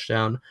and a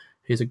touchdown.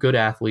 He's a good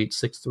athlete,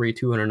 6'3",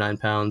 209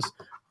 pounds.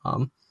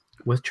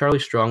 With Charlie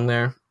Strong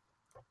there,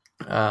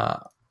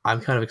 I'm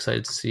kind of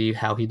excited to see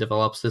how he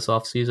develops this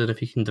offseason. If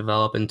he can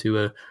develop into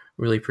a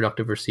really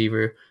productive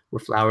receiver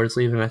with Flowers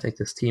leaving, I think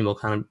this team will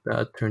kind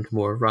of turn to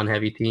more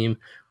run-heavy team.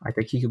 I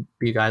think he could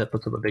be a guy that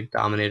puts up a big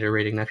dominator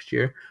rating next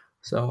year.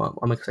 So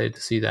I'm excited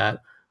to see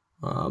that.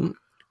 I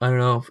don't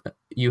know if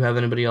you have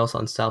anybody else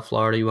on South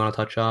Florida you want to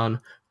touch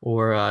on,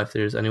 or if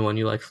there's anyone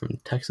you like from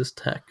Texas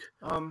Tech.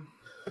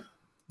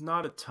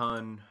 Not a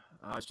ton.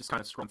 I was just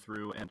kind of scrolling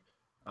through, and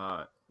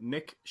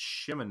Nick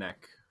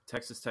Shimanek,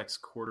 Texas Tech's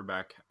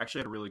quarterback, actually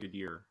had a really good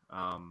year.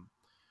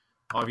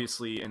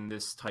 Obviously, in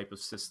this type of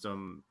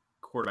system,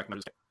 quarterback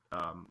numbers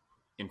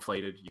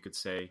inflated, you could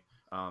say.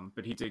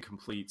 But he did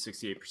complete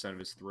 68% of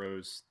his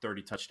throws,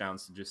 30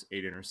 touchdowns to just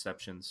 8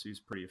 interceptions. So he's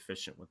pretty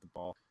efficient with the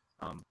ball.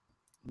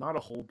 Not a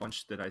whole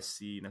bunch that I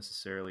see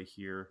necessarily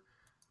here.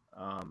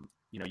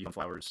 Even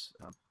Flowers.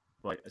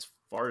 But as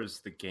far as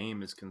the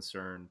game is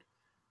concerned,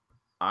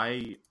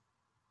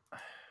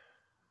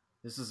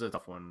 this is a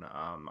tough one.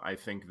 I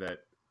think that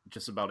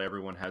just about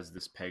everyone has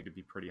this peg to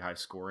be pretty high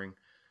scoring,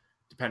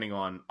 depending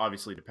on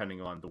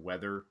the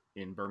weather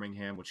in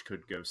Birmingham, which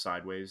could go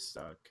sideways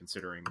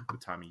considering the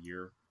time of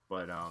year.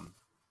 But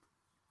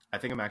I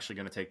think I'm actually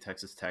going to take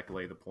Texas Tech,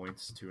 lay the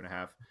points,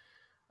 2.5.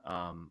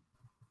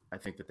 I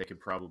think that they could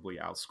probably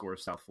outscore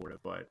South Florida,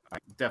 but I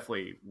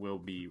definitely will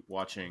be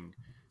watching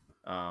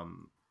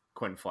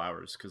Quentin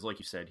Flowers, because like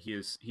you said,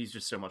 he's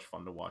just so much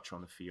fun to watch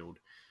on the field.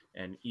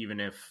 And even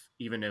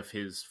if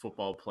his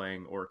football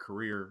playing or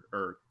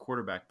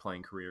quarterback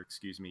playing career,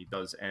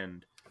 does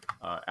end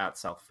at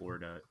South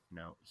Florida,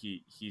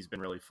 he's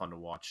been really fun to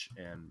watch.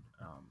 And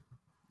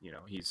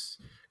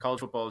college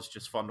football is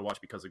just fun to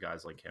watch because of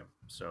guys like him.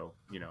 So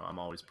I'm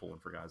always pulling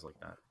for guys like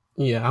that.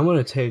 Yeah, I'm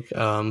going to take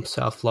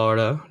South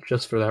Florida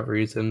just for that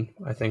reason.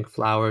 I think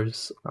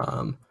Flowers,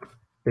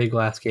 big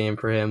last game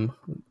for him,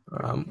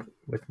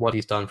 with what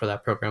he's done for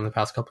that program the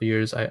past couple of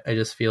years. I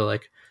just feel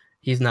like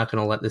he's not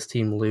going to let this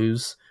team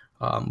lose,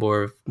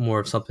 more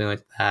of something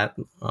like that.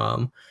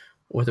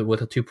 With a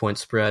 2-point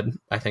spread,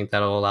 I think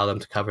that'll allow them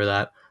to cover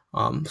that.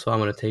 So I'm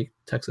going to take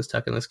Texas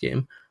Tech in this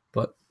game,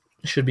 but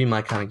it should be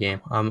my kind of game.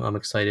 I'm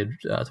excited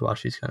to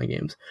watch these kind of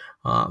games.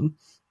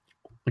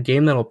 A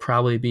game that'll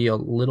probably be a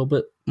little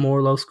bit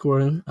more low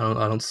scoring.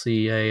 I don't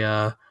see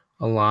a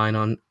line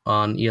on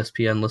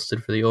ESPN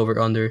listed for the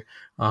over/under.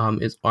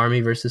 Is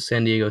Army versus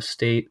San Diego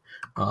State.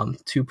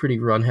 Two pretty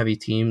run-heavy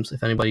teams.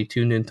 If anybody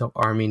tuned into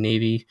Army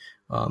Navy,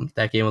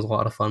 that game was a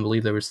lot of fun. I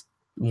believe there was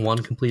one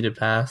completed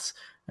pass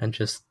and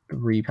just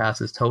 3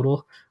 passes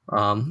total.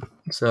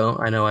 So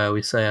I know I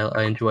always say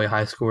I enjoy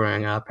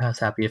high-scoring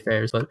pass-happy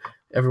affairs, but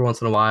every once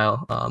in a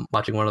while,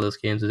 watching one of those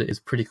games is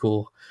pretty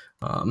cool.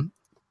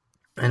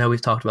 I know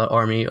we've talked about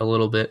Army a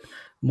little bit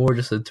more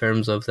just in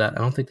terms of that.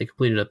 I don't think they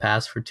completed a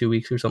pass for 2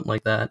 weeks or something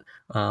like that.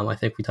 I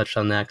think we touched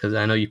on that because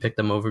I know you picked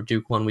them over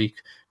Duke 1 week,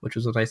 which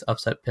was a nice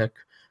upset pick.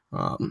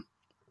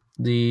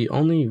 The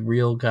only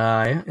real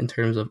guy in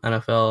terms of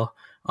NFL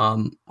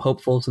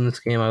hopefuls in this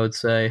game, I would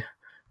say,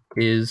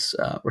 is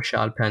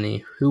Rashad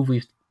Penny, who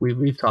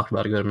we've talked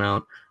about a good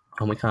amount.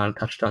 We kind of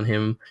touched on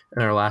him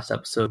in our last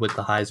episode with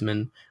the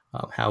Heisman,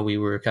 how we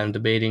were kind of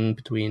debating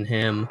between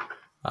him,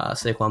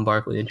 Saquon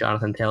Barkley, and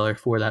Jonathan Taylor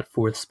for that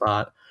 4th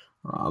spot.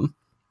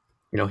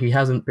 He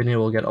hasn't been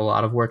able to get a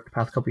lot of work the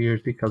past couple of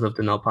years because of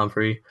Donnell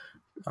Pumphrey.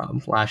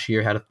 Last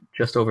year had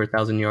just over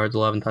 1,000 yards,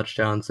 11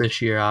 touchdowns.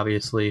 This year,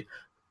 obviously,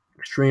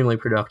 extremely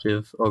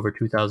productive, over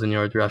 2,000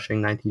 yards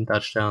rushing, 19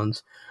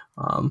 touchdowns.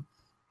 I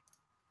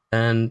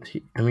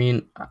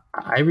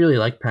really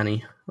like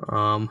Penny.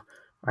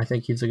 I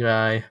think he's a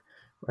guy,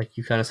 like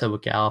you kind of said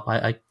with Gallup,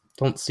 I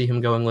don't see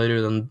him going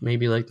later than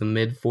maybe like the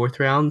mid-4th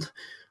round.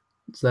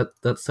 Does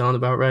that sound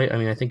about right? I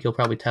mean, I think he'll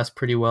probably test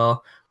pretty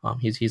well.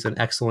 He's an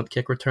excellent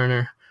kick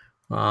returner,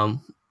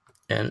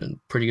 and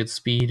pretty good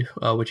speed,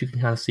 which you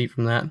can kind of see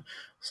from that.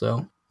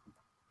 So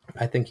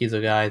I think he's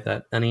a guy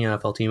that any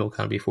NFL team will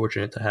kind of be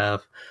fortunate to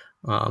have.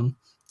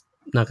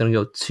 Not going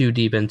to go too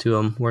deep into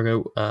him.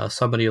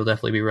 Somebody will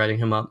definitely be writing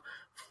him up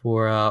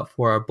for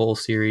our bowl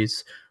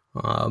series.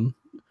 And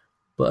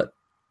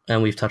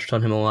we've touched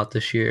on him a lot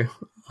this year.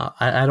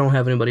 I don't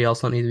have anybody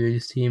else on either of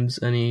these teams.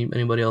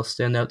 Anybody else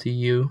stand out to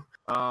you?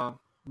 No,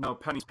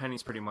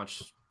 Penny's pretty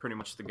much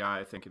the guy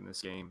I think in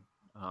this game.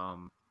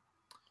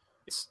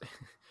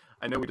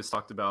 I know we just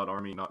talked about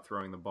Army not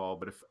throwing the ball,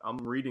 but if I'm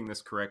reading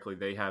this correctly,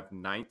 they have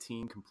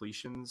 19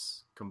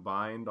 completions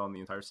combined on the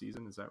entire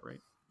season. Is that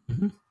right?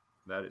 Mm-hmm.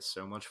 That is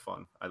so much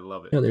fun. I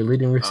love it. Yeah, their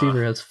leading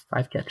receiver has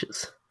 5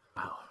 catches.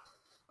 Wow,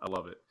 I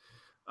love it.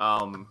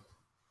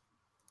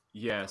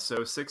 Yeah,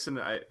 so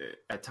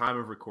at time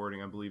of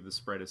recording, I believe the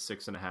spread is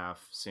 6.5.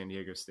 San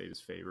Diego State is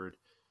favored.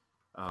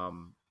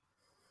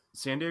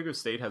 San Diego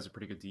State has a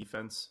pretty good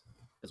defense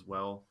as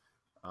well.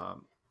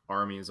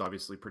 Army is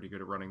obviously pretty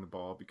good at running the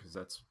ball because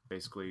that's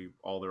basically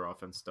all their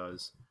offense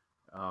does.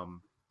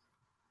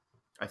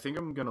 I think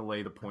I'm going to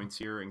lay the points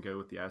here and go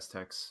with the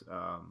Aztecs.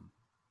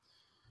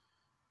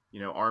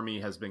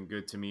 Army has been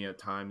good to me at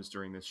times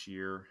during this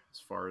year as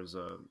far as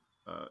a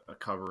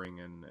covering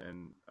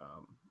and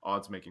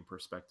odds making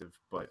perspective,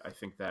 but I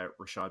think that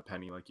Rashad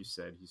Penny, like you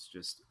said, he's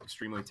just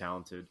extremely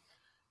talented,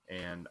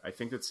 and I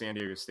think that San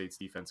Diego State's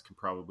defense can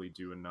probably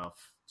do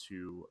enough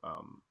to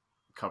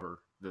cover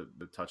the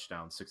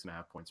touchdown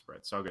 6.5 point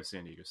spread. So I'll go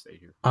San Diego State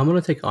here. I'm going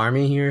to take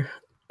Army here.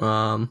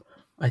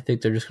 I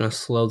think they're just going to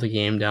slow the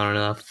game down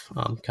enough,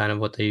 kind of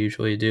what they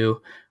usually do,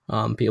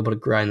 be able to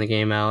grind the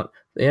game out.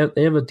 They have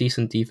a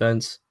decent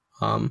defense.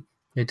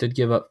 They did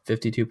give up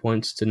 52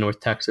 points to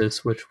North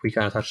Texas, which we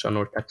kind of touched on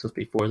North Texas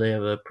before. They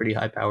have a pretty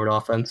high-powered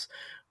offense.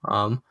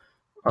 Other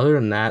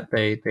than that,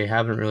 they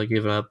haven't really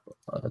given up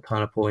a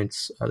ton of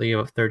points. They gave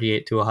up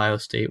 38 to Ohio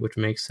State, which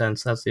makes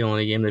sense. That's the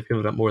only game they've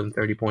given up more than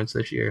 30 points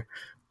this year.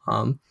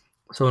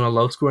 So in a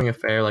low-scoring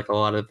affair, like a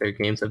lot of their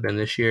games have been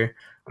this year,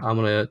 I'm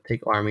going to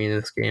take Army in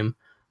this game.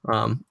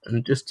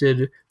 And just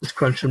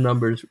crunch some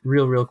numbers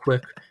real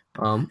quick.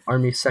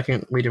 Army's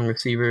second leading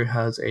receiver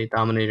has a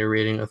dominator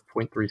rating of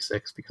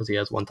 0.36 because he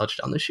has 1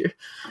 touchdown this year.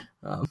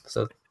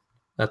 So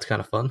that's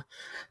kind of fun.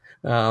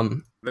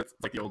 That's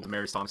like the old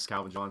Demaryius Thomas,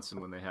 Calvin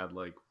Johnson when they had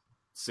like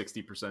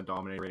 60%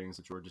 dominator ratings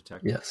at Georgia Tech.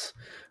 Yes,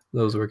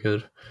 those were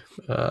good.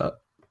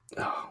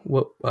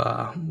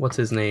 What's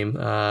his name?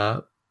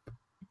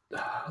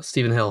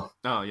 Stephen Hill.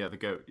 Oh yeah, the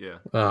GOAT. Yeah.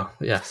 Oh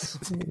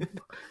yes,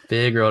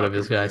 big road of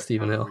his guy,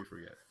 Stephen Hill.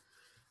 Forget.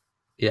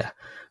 Yeah.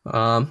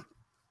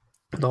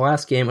 The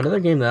last game, another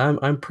game that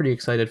I'm pretty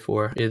excited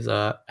for, is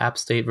App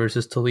State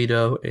versus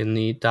Toledo in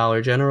the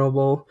Dollar General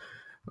Bowl.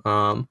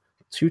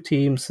 Two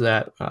teams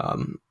that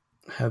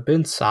have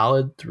been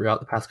solid throughout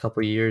the past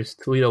couple of years.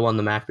 Toledo won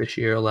the MAC this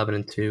year,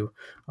 11-2.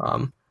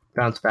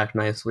 Bounced back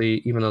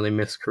nicely, even though they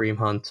missed Kareem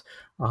Hunt.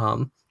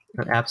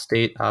 And App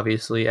State,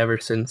 obviously, ever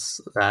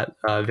since that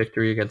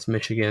victory against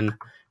Michigan,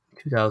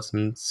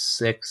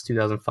 2006,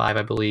 2005,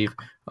 I believe.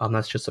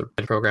 That's just a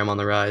program on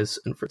the rise.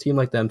 And for a team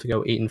like them to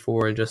go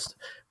 8-4 and just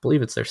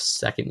believe it's their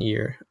second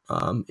year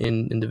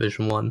in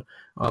Division One,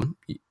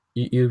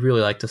 you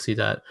really like to see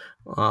that.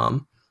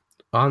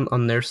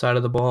 On their side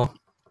of the ball,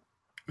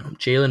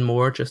 Jalen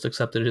Moore just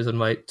accepted his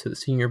invite to the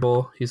Senior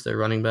Bowl. He's their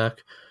running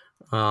back.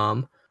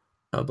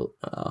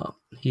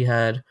 He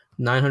had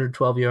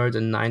 912 yards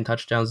and 9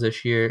 touchdowns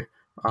this year.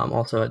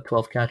 Also had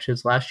 12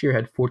 catches. Last year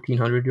had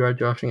 1,400 yards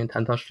rushing and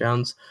 10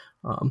 touchdowns.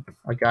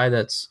 A guy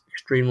that's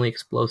extremely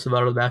explosive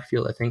out of the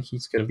backfield. I think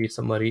he's going to be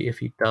somebody, if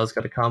he does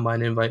get a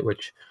combine invite,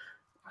 which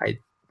I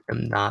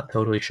am not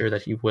totally sure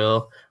that he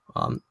will.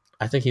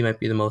 I think he might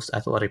be the most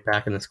athletic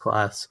back in this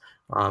class.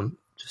 You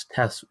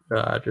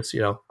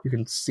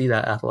can see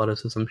that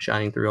athleticism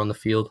shining through on the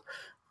field.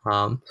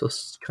 So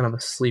it's kind of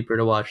a sleeper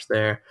to watch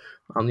there.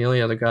 The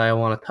only other guy I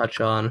want to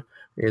touch on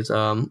is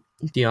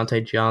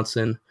Deontay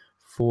Johnson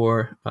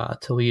for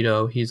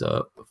Toledo. He's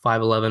a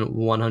 5'11",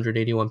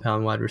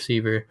 181-pound wide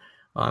receiver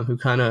who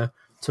kind of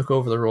took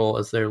over the role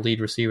as their lead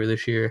receiver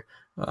this year.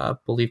 I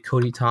believe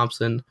Cody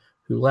Thompson,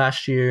 who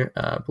last year,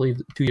 I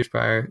believe 2 years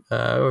prior,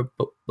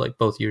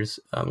 both years,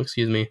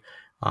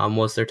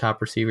 was their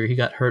top receiver. He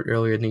got hurt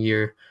earlier in the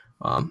year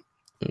and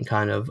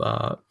kind of,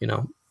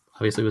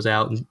 obviously was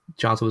out, and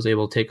Johnson was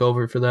able to take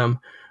over for them.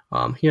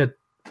 He had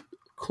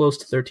close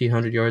to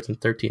 1,300 yards and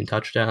 13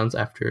 touchdowns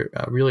after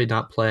really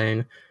not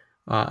playing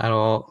at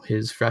all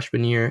his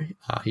freshman year.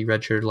 He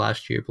redshirted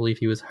last year. I believe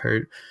he was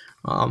hurt.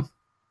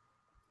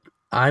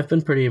 I've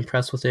been pretty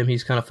impressed with him.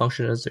 He's kind of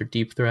functioned as their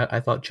deep threat. I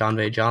thought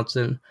Jon'Vea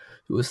Johnson,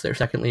 who was their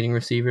second leading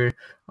receiver,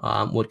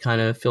 would kind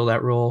of fill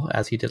that role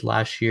as he did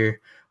last year.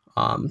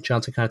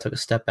 Johnson kind of took a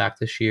step back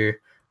this year.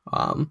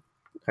 I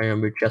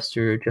remember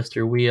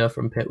Jester Weah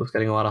from Pitt was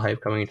getting a lot of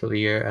hype coming into the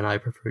year, and I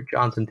preferred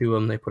Johnson to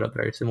him. They put up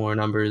very similar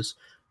numbers.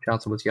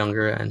 Johnson was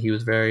younger, and he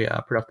was very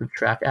productive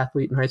track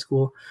athlete in high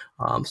school.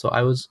 So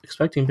I was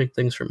expecting big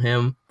things from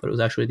him, but it was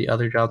actually the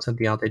other Johnson,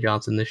 Deontay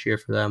Johnson, this year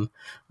for them.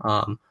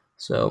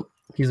 So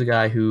he's a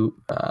guy who,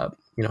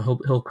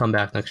 he'll come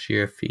back next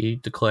year if he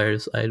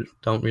declares. I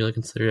don't really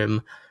consider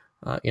him,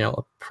 a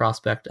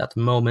prospect at the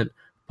moment,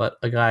 but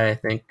a guy I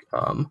think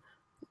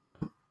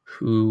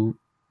who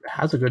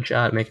has a good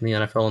shot at making the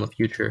NFL in the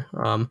future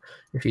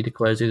if he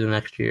declares either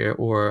next year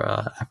or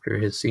after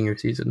his senior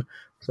season.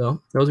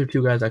 So those are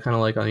two guys I kind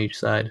of like on each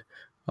side.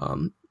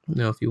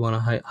 If you want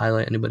to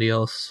highlight anybody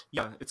else.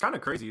 Yeah, it's kind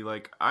of crazy.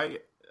 Like I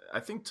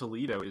think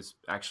Toledo is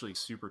actually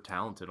super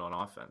talented on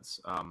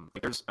offense.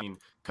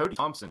 Cody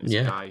Thompson is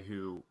a guy he's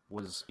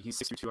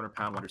 6'2",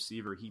 200-pound wide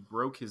receiver. He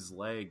broke his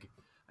leg,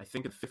 I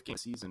think, in the 5th game of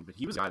the season, but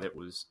he was a guy that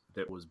was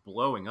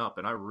blowing up,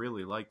 and I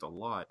really liked a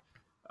lot.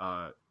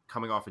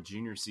 Coming off a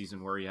junior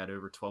season where he had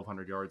over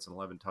 1,200 yards and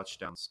 11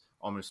 touchdowns,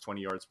 almost 20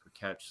 yards per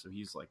catch. So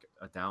he's like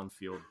a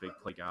downfield big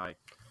play guy.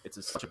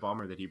 It's such a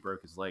bummer that he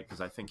broke his leg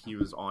because I think he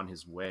was on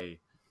his way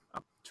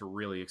to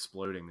really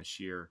exploding this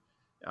year.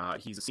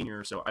 He's a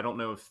senior, so I don't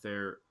know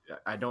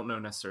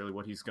necessarily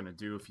what he's going to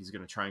do, if he's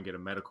going to try and get a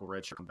medical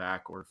redshirt, come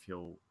back, or if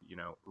he'll,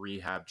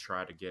 rehab,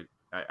 try to get,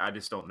 I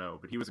just don't know.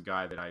 But he was a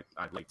guy that I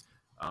liked.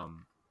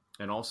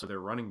 And also their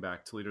running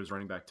back, Toledo's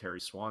running back,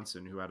 Terry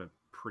Swanson, who had a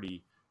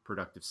pretty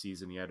productive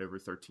season. He had over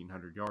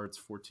 1,300 yards,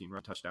 14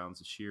 run touchdowns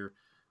this year,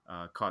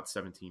 caught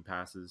 17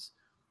 passes,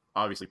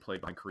 obviously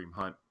played behind Kareem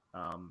Hunt,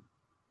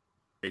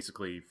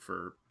 basically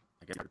for,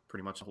 I guess,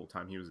 pretty much the whole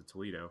time he was at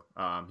Toledo.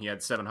 He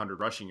had 700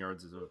 rushing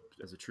yards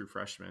as a true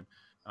freshman,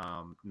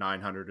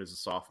 900 as a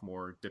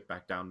sophomore, dipped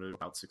back down to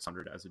about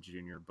 600 as a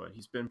junior, but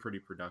he's been pretty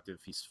productive.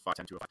 He's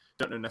 5'10", 205.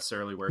 Don't know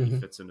necessarily where he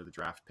fits into the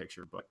draft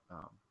picture, but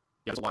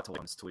he has a lot to learn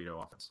in this Toledo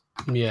offense.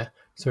 Yeah,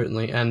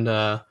 certainly. And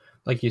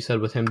like you said,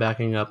 with him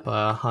backing up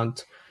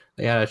Hunt,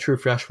 they had a true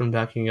freshman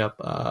backing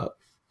up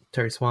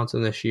Terry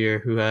Swanson this year,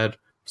 who had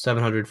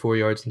 704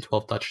 yards and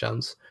 12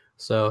 touchdowns.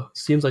 So it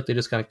seems like they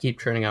just kind of keep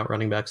churning out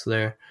running backs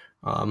there.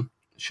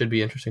 Should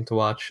be interesting to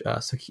watch.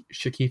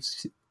 Shaquille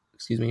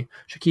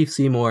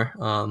Seymour,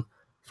 5'11",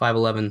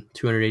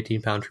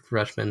 218-pound true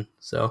freshman.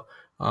 So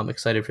I'm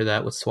excited for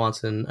that with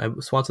Swanson.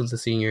 Swanson's a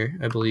senior,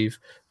 I believe,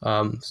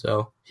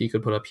 so he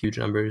could put up huge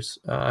numbers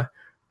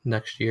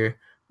next year.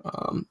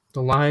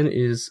 The line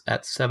is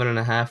at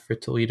 7.5 for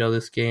Toledo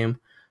this game.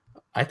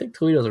 I think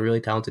Toledo's a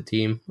really talented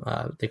team.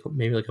 They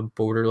maybe like a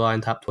borderline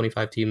top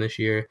 25 team this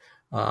year.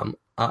 I'm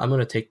going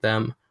to take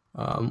them.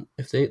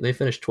 If they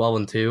finish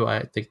 12-2,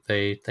 I think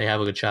they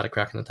have a good shot at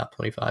cracking the top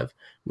 25,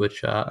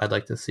 which I'd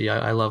like to see.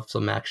 I love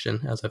some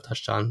action, as I've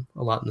touched on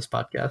a lot in this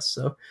podcast.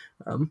 So,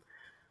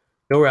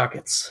 go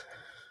Rockets.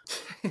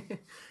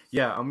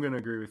 Yeah, I'm gonna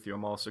agree with you.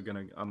 I'm also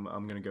gonna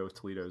go with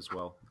Toledo as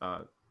well.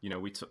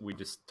 we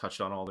just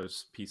touched on all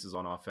those pieces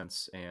on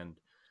offense, and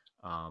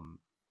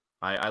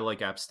I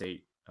like App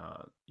State.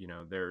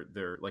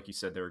 They're like you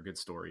said, they're a good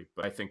story,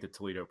 but I think that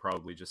Toledo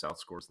probably just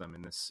outscores them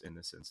in this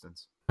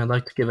instance. I'd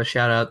like to give a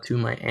shout out to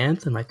my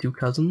aunt and my two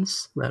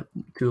cousins. That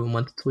two of them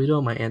went to Toledo.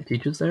 My aunt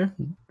teaches there.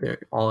 They're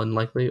all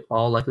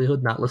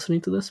likelihood not listening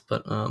to this,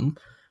 but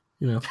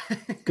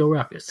go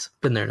Rockets.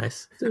 Been there,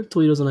 nice.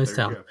 Toledo's a nice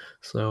town.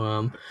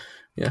 So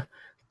yeah,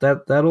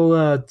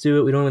 that'll do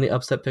it. We don't have any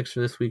upset picks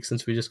for this week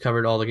since we just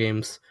covered all the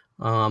games.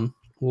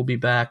 We'll be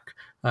back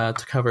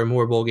to cover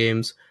more bowl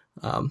games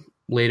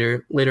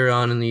later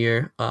on in the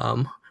year.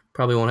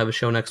 Probably won't have a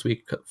show next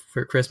week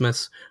for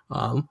Christmas.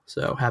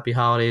 So happy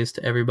holidays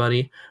to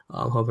everybody.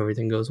 Hope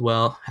everything goes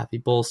well. Happy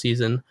bowl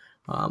season.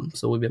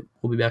 So we'll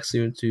be back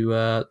soon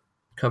to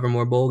cover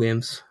more bowl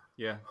games.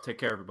 Yeah, take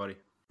care, everybody.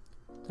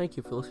 Thank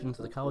you for listening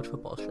to the College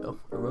Football Show,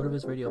 a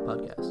RotoViz Radio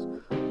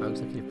podcast. Our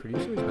executive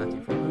producer is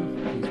Matthew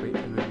Friedman. Please rate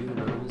and review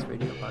the RotoViz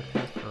Radio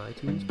podcast on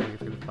iTunes or your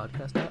favorite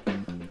podcast app.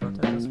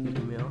 Contact us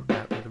via email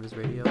at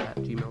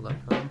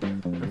rotovizradio@gmail.com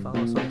and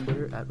follow us on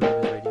Twitter at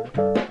RotoVizRadio.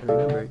 And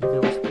remember, you can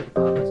always support the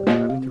podcast by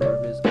subscribing to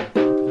RotoViz and get a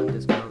 10%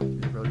 discount through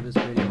the RotoViz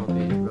Radio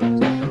homepage,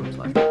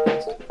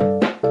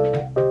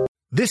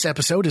 rotoviz.com/podcast. This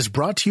episode is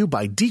brought to you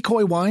by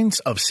Decoy Wines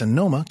of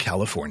Sonoma,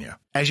 California.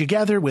 As you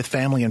gather with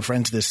family and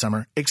friends this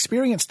summer,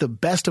 experience the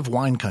best of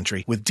wine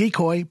country with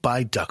Decoy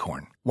by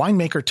Duckhorn.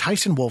 Winemaker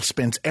Tyson Wolf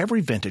spends every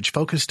vintage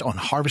focused on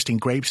harvesting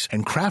grapes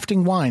and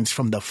crafting wines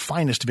from the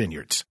finest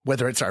vineyards.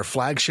 Whether it's our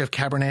flagship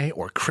Cabernet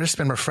or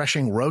crisp and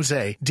refreshing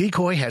Rosé,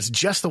 Decoy has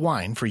just the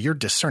wine for your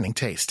discerning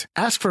taste.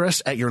 Ask for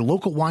us at your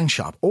local wine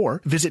shop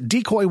or visit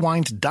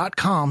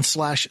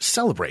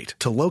decoywines.com/celebrate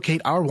to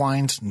locate our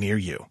wines near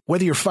you.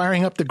 Whether you're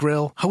firing up the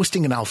grill,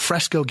 hosting an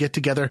alfresco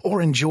get-together,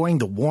 or enjoying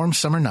the warm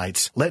summer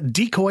nights, let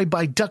Decoy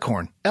by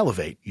Duckhorn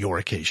elevate your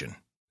occasion.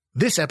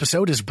 This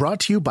episode is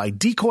brought to you by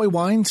Decoy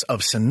Wines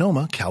of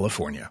Sonoma,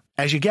 California.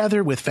 As you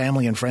gather with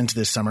family and friends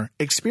this summer,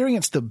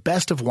 experience the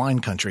best of wine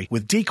country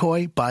with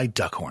Decoy by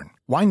Duckhorn.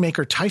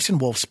 Winemaker Tyson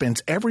Wolf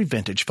spends every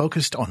vintage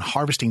focused on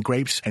harvesting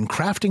grapes and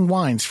crafting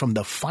wines from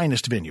the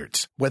finest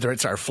vineyards. Whether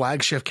it's our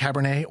flagship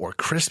Cabernet or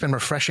crisp and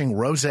refreshing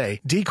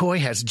Rosé, Decoy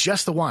has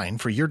just the wine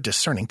for your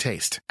discerning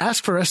taste.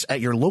 Ask for us at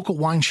your local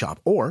wine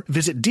shop or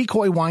visit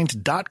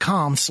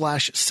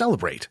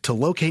decoywines.com/celebrate to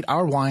locate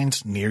our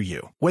wines near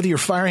you. Whether you're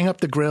firing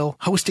up the grill,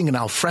 hosting an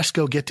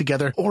alfresco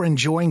get-together, or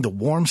enjoying the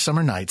warm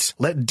summer nights,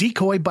 let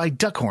Decoy by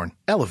Duckhorn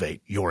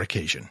elevate your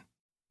occasion.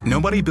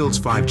 Nobody builds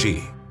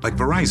 5G like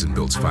Verizon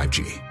builds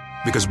 5G,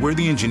 because we're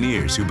the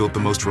engineers who built the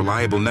most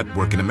reliable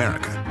network in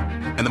America.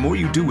 And the more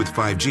you do with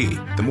 5G,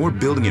 the more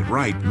building it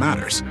right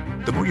matters.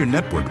 The more your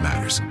network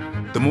matters.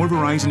 The more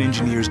Verizon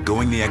engineers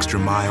going the extra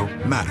mile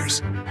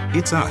matters.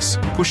 It's us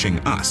pushing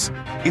us.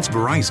 It's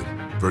Verizon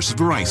versus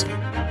Verizon.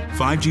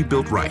 5G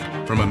built right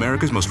from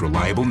America's most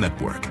reliable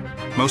network.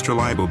 Most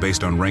reliable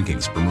based on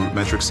rankings from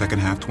RootMetrics second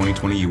half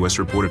 2020 U.S.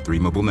 report of 3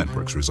 mobile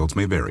networks. Results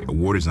may vary.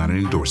 Award is not an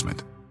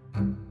endorsement.